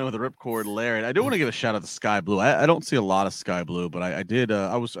 Hayter's going to win with a ripcord lariat. I do want to give a shout out to Sky Blue. I don't see a lot of Sky Blue, but I did.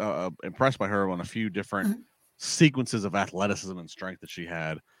 I was impressed by her on a few different sequences of athleticism and strength that she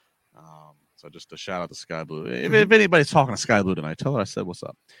had. So just a shout out to Sky Blue. If anybody's talking to Sky Blue tonight, tell her I said what's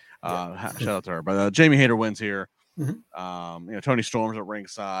up. Shout out to her. But Jamie Hayter wins here. Tony Storm's at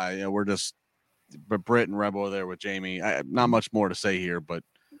ringside. We're just, but Britt and Rebel are there with Jamie. Not much more to say here, but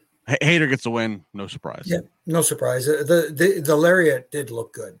Hayter gets the win. No surprise. Yeah, no surprise. The lariat did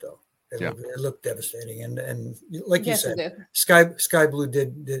look good though. It looked devastating, and like you said, Sky Blue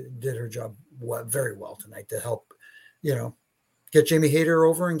did her job very well tonight to help, get Jamie Hayter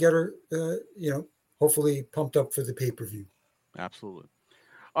over and get her, hopefully pumped up for the pay-per-view. Absolutely.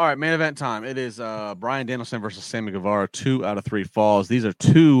 All right, main event time. It is Bryan Danielson versus Sammy Guevara. 2 out of 3 falls. These are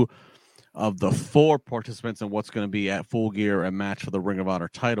 2 of the 4 participants in what's going to be at Full Gear, a match for the Ring of Honor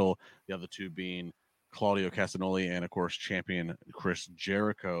title. The other 2 being Claudio Castagnoli and, of course, champion Chris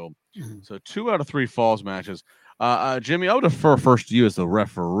Jericho. So 2 out of 3 falls matches. Jimmy, I would defer first to you as the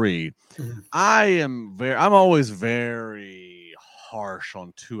referee. I'm always very harsh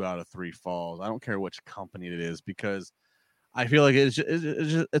on 2 out of 3 falls. I don't care which company it is, because I feel like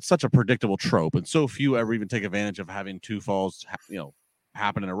it's such a predictable trope, and so few ever even take advantage of having 2 falls,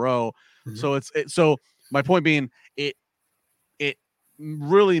 happen in a row. So so my point being, it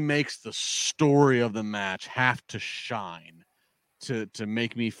really makes the story of the match have to shine to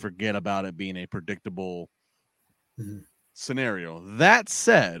make me forget about it being a predictable scenario. That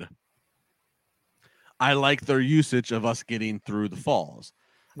said, I like their usage of us getting through the falls.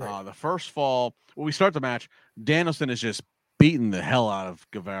 Right. The first fall, when we start the match, Danielson is just beating the hell out of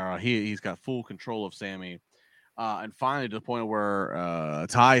Guevara. He's got full control of Sammy. And finally, to the point where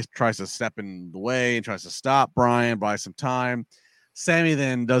Ty tries to step in the way and tries to stop Bryan, buy some time. Sammy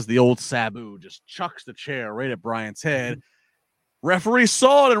then does the old Sabu, just chucks the chair right at Bryan's head. Referee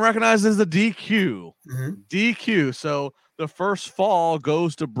saw it and recognizes the DQ. DQ. So the first fall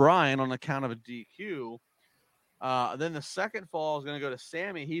goes to Bryan on account of a DQ. Then the second fall is going to go to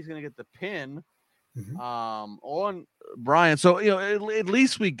Sammy. He's going to get the pin on Bryan. So, at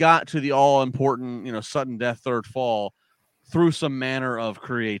least we got to the all-important, sudden death third fall through some manner of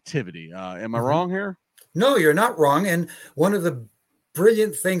creativity. Am I wrong here? No, you're not wrong. And one of the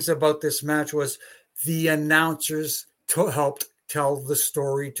brilliant things about this match was the announcers helped tell the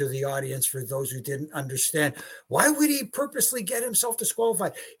story to the audience for those who didn't understand. Why would he purposely get himself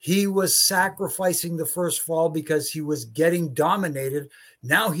disqualified? He was sacrificing the first fall because he was getting dominated.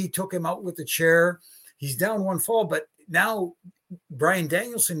 Now he took him out with the chair. He's down 1 fall, but now Bryan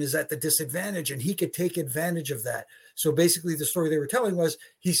Danielson is at the disadvantage and he could take advantage of that. So basically the story they were telling was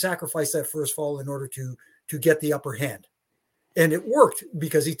he sacrificed that first fall in order to get the upper hand. And it worked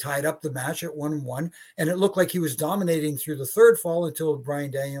because he tied up the match at 1-1, and it looked like he was dominating through the third fall until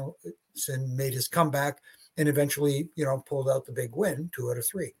Bryan Danielson made his comeback and eventually, pulled out the big win, 2 out of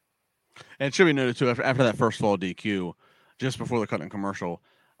 3. And it should be noted too, after that first fall DQ, just before the cutting commercial,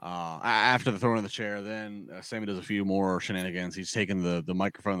 after the throwing of the chair, then Sammy does a few more shenanigans. He's taking the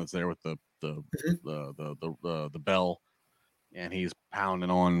microphone that's there with the bell, and he's pounding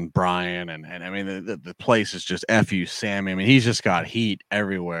on Bryan, and I mean the place is just F you, Sammy. I mean, he's just got heat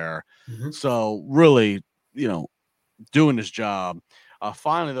everywhere. So really, doing his job.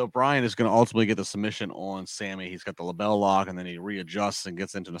 Finally, though, Bryan is going to ultimately get the submission on Sammy. He's got the label lock, and then he readjusts and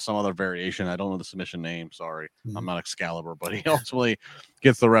gets into some other variation. I don't know the submission name. Sorry, I'm not Excalibur, but he ultimately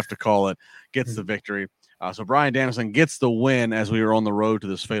gets the ref to call it, gets the victory. So Bryan Danielson gets the win as we were on the road to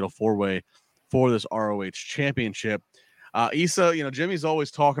this fatal 4-way for this ROH championship. Issa, Jimmy's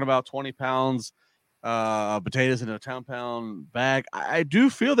always talking about 20 pounds potatoes in a 10-pound bag. I do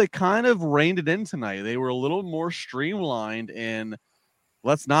feel they kind of reined it in tonight. They were a little more streamlined, and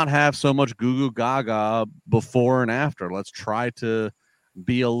let's not have so much goo gaga before and after. Let's try to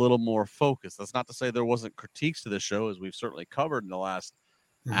be a little more focused. That's not to say there wasn't critiques to this show, as we've certainly covered in the last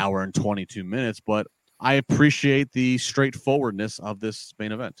hour and 22 minutes, but I appreciate the straightforwardness of this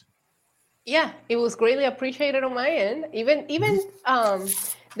main event. Yeah, it was greatly appreciated on my end. Even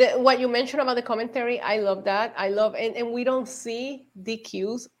what you mentioned about the commentary, I love that. I love and we don't see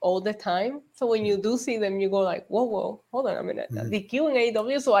DQs all the time. So when you do see them, you go like, whoa, hold on a minute. DQ in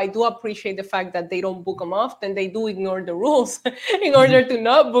AEW. So I do appreciate the fact that they don't book them often. They do ignore the rules in order to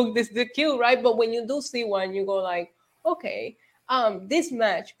not book this DQ, right? But when you do see one, you go like, okay, this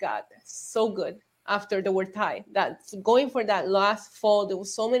match got so good. After they were tied, that's going for that last fall. There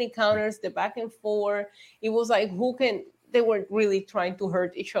was so many counters, the back and forth. It was like they were really trying to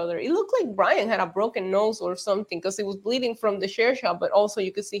hurt each other. It looked like Brian had a broken nose or something because he was bleeding from the chair shot, but also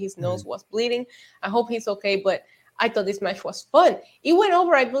you could see his nose was bleeding. I hope he's okay, but I thought this match was fun. It went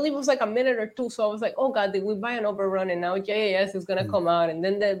over, I believe it was like a minute or two. So I was like, oh God, did we buy an overrun? And now JAS is going to come out and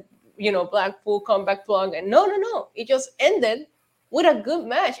then the, Blackpool comeback plug. And no. It just ended with a good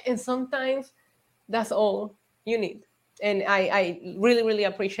match. And sometimes that's all you need. And I really, really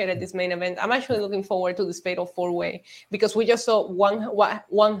appreciated this main event. I'm actually looking forward to this Fatal 4-Way because we just saw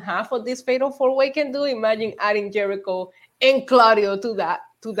one half of this Fatal 4-Way can do. Imagine adding Jericho and Claudio to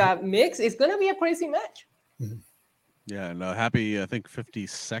that mix. It's going to be a crazy match. Yeah, and happy, I think,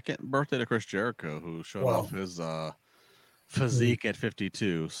 52nd birthday to Chris Jericho, who showed off his physique at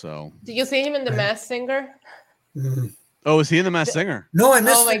 52. So, did you see him in The Masked Singer? Oh, is he in The Masked Singer? No, I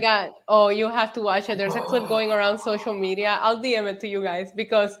missed Oh my God. Oh, you have to watch it. There's a clip going around social media. I'll DM it to you guys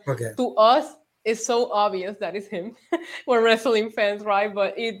because to us, it's so obvious that it's him. We're wrestling fans, right?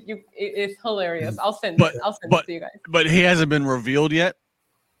 But it's hilarious. I'll send it to you guys. But he hasn't been revealed yet?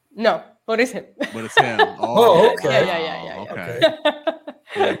 No, but it's him. But it's him. Oh, okay. Yeah. Okay.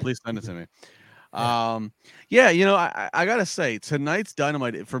 Yeah, please send it to me. I gotta say, tonight's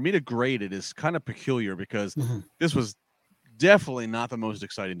Dynamite, for me to grade it, is kind of peculiar because this was definitely not the most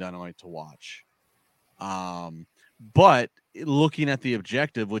exciting Dynamite to watch. But looking at the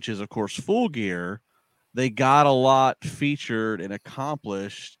objective, which is of course Full Gear, they got a lot featured and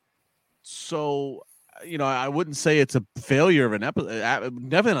accomplished. So, I wouldn't say it's a failure of an episode.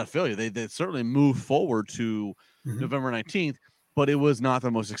 Definitely not a failure. They certainly moved forward to November 19th, but it was not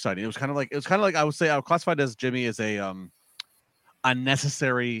the most exciting. It was kind of like I would say I would classify it as Jimmy as a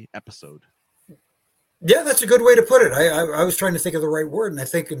necessary episode. Yeah, that's a good way to put it. I was trying to think of the right word, and I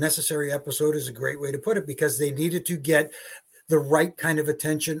think a necessary episode is a great way to put it because they needed to get the right kind of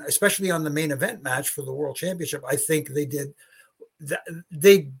attention, especially on the main event match for the World Championship. I think they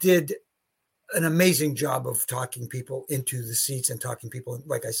did an amazing job of talking people into the seats and talking people,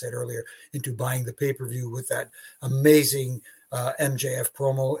 like I said earlier, into buying the pay-per-view with that amazing MJF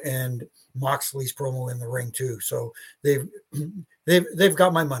promo and Moxley's promo in the ring too. So they've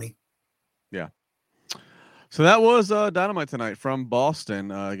got my money. Yeah. So that was Dynamite tonight from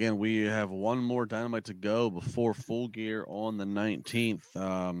Boston. Again, we have one more Dynamite to go before Full Gear on the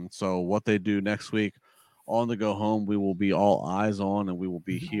 19th. So what they do next week on the go home, we will be all eyes on, and we will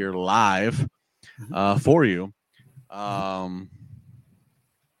be here live for you as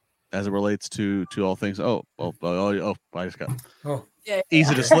it relates to all things. Oh, I just got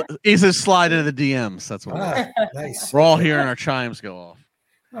easy to slide into the DMs. That's what nice. We're all hearing our chimes go off.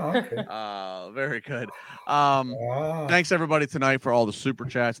 Oh, okay. Very good. Thanks everybody tonight for all the super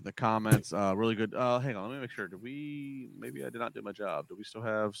chats and the comments. Really good. Hang on, let me make sure. Maybe I did not do my job. Do we still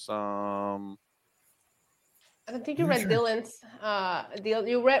have some? I think you read Dylan's.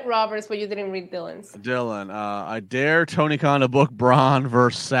 You read Roberts, but you didn't read Dylan's. Dylan, I dare Tony Khan to book Braun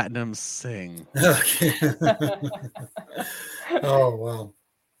versus Satnam Singh. Okay. Oh wow.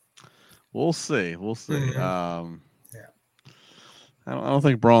 We'll see. I don't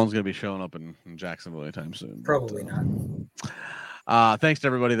think Braun's going to be showing up in Jacksonville anytime soon. Probably not. Thanks to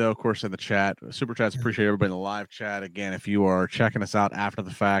everybody, though, of course, in the chat. Super chats, appreciate everybody in the live chat. Again, if you are checking us out after the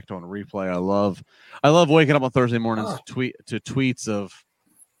fact on replay, I love waking up on Thursday mornings to tweets of.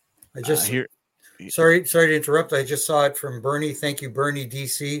 I just here. Sorry to interrupt. I just saw it from Bernie. Thank you, Bernie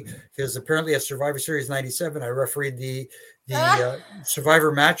DC, because apparently at Survivor Series 97, I refereed the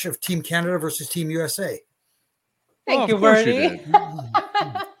Survivor match of Team Canada versus Team USA. Thank you, Bernie.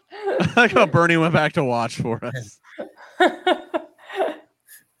 I like how Bernie went back to watch for us.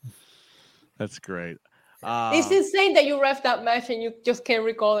 That's great. It's insane that you ref that match and you just can't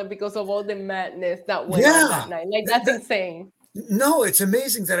recall it because of all the madness that went on that night. Like that's insane. No, it's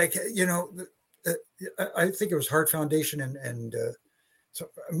amazing that I think it was Heart Foundation and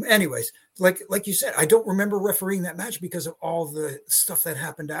so anyways, like you said, I don't remember refereeing that match because of all the stuff that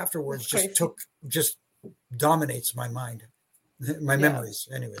happened afterwards. Just dominates my mind, my memories.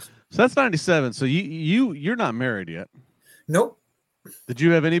 Anyways, so that's 97. So you're not married yet. Nope. Did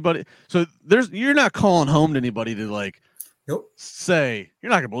you have anybody? So you're not calling home to anybody to like Nope. say you're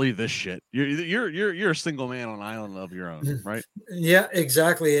not gonna believe this shit. You're a single man on an island of your own, right? Yeah,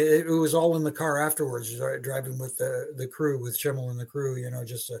 exactly. It was all in the car afterwards, driving with the crew, with Schimmel and the crew.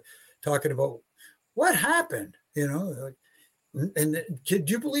 Just talking about what happened. Like, and do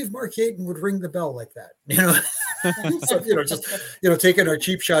you believe Mark Yaton would ring the bell like that? So just taking our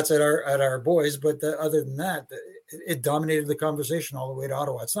cheap shots at our boys, but other than that, it dominated the conversation all the way to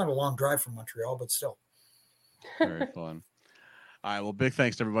Ottawa. It's not a long drive from Montreal, but still very fun. All right, well, big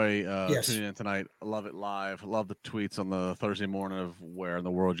thanks to everybody Yes. tuning in tonight. I love it live. Love the tweets on the Thursday morning of where in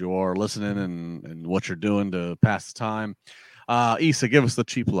the world you are listening and what you're doing to pass the time. Isa, give us the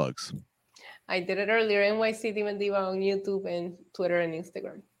cheap plugs. I did it earlier. NYC Demon Diva on YouTube and Twitter and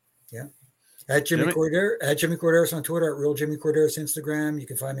Instagram. Yeah. At Jimmy Corderas on Twitter, at Real Jimmy Corderas Instagram. You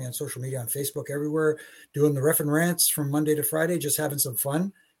can find me on social media, on Facebook, everywhere, doing the Ref and Rants from Monday to Friday, just having some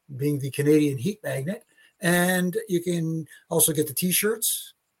fun, being the Canadian heat magnet. And you can also get the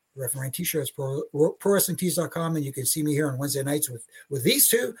T-shirts, Ref and Rant T-shirts, ProWrestlingTees.com, and you can see me here on Wednesday nights with these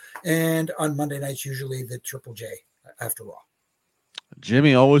two, and on Monday nights usually the Triple J after Raw.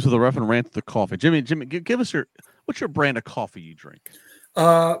 Jimmy, always with a Ref and Rant the coffee. Jimmy, give us what's your brand of coffee you drink?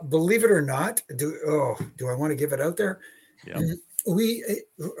 Believe it or not, do I want to give it out there? Yeah.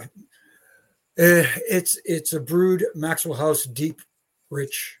 It's a brewed Maxwell House deep,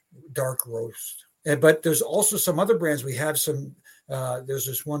 rich, dark roast. But there's also some other brands. We have some. There's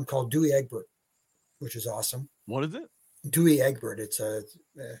this one called Dewey Egbert, which is awesome. What is it? Dewey Egbert. It's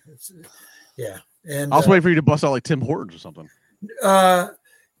yeah. And I was waiting for you to bust out like Tim Hortons or something. No,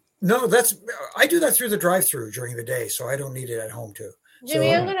 I do that through the drive-through during the day, so I don't need it at home too.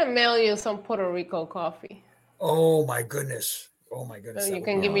 Jimmy, I'm gonna mail you some Puerto Rico coffee. Oh my goodness! So you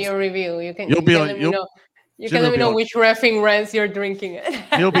can give me a review. You can let me know which Reffing Rants you're drinking it.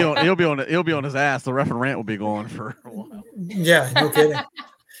 He'll be on his ass. The Ref and Rant will be going for a while. Yeah, no kidding.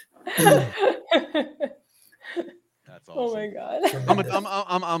 That's awesome. Oh my god.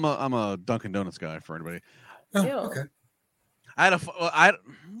 I'm a Dunkin' Donuts guy for anybody. Oh, Yeah. okay.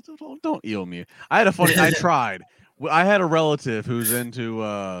 Don't eel me. I tried. I had a relative who's into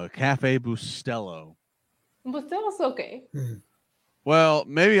Cafe Bustelo. Bustelo's okay. Well,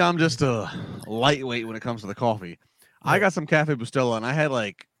 maybe I'm just a lightweight when it comes to the coffee. I got some Cafe Bustelo and I had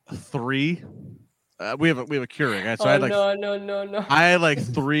like 3. We have a Keurig. Right? So I had like no. I had like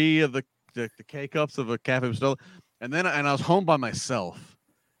 3 of the K cups of a Cafe Bustelo, and I was home by myself,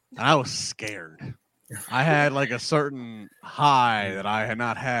 and I was scared. I had like a certain high that I had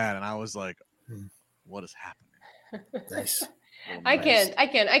not had, and I was like, "What is happening?" Nice. I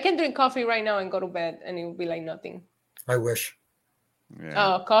can drink coffee right now and go to bed, and it will be like nothing. I wish.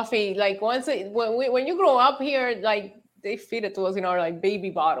 Yeah. Coffee, like when you grow up here, like they feed it to us in our like baby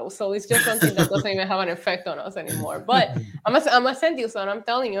bottles, so it's just something that doesn't even have an effect on us anymore. But I'm gonna send you some. I'm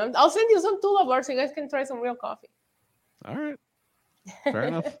telling you, I'll send you some Tula bars so you guys can try some real coffee. All right. Fair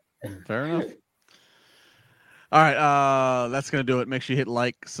enough. Fair enough. All right, that's going to do it. Make sure you hit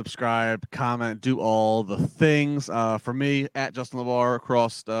like, subscribe, comment, do all the things. For me, at Justin LeBar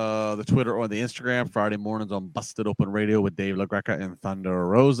across the Twitter or the Instagram, Friday mornings on Busted Open Radio with Dave LaGreca and Thunder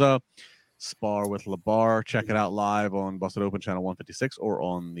Rosa. Spar with LeBar. Check it out live on Busted Open Channel 156 or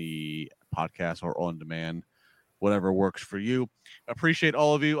on the podcast or on demand, whatever works for you. Appreciate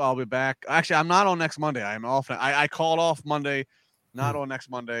all of you. I'll be back. Actually, I'm not on next Monday. I'm off. I called off Monday, not on next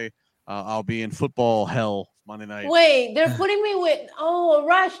Monday. I'll be in football hell Monday night. Wait, they're putting me with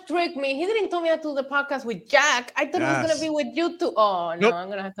Raj tricked me. He didn't tell me how to do the podcast with Jack. I thought it was gonna be with you two. Oh no, nope. I'm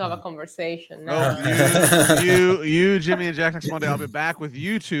gonna have to have a conversation. No. You, Jimmy and Jack next Monday. I'll be back with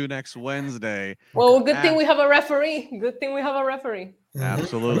you two next Wednesday. Well, good thing we have a referee. Good thing we have a referee.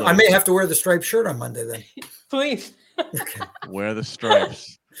 Absolutely. I may have to wear the striped shirt on Monday then. Please. Okay. Wear the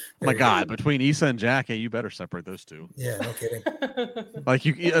stripes. My God, between Issa and Jack, you better separate those two. Yeah, no kidding. Like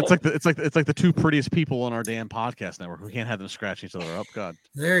it's like the 2 prettiest people on our damn podcast network. We can't have them scratch each other up. God,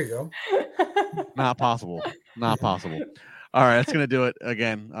 there you go. Not possible. Not possible. All right, that's gonna do it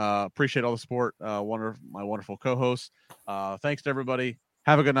again. Appreciate all the support. My wonderful co-hosts. Thanks to everybody.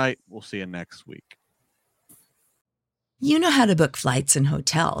 Have a good night. We'll see you next week. You know how to book flights and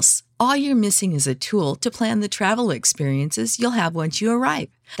hotels. All you're missing is a tool to plan the travel experiences you'll have once you arrive.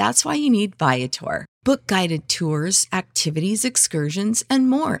 That's why you need Viator. Book guided tours, activities, excursions, and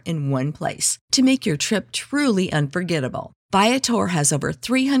more in one place to make your trip truly unforgettable. Viator has over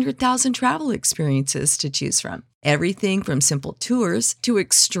 300,000 travel experiences to choose from. Everything from simple tours to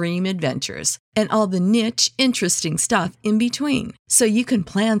extreme adventures and all the niche, interesting stuff in between. So you can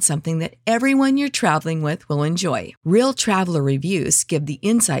plan something that everyone you're traveling with will enjoy. Real traveler reviews give the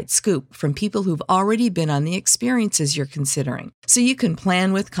inside scoop from people who've already been on the experiences you're considering. So you can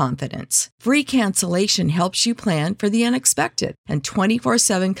plan with confidence. Free cancellation helps you plan for the unexpected. And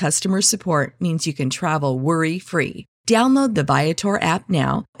 24/7 customer support means you can travel worry-free. Download the Viator app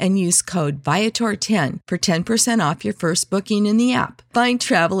now and use code Viator10 for 10% off your first booking in the app. Find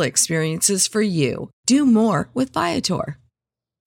travel experiences for you. Do more with Viator.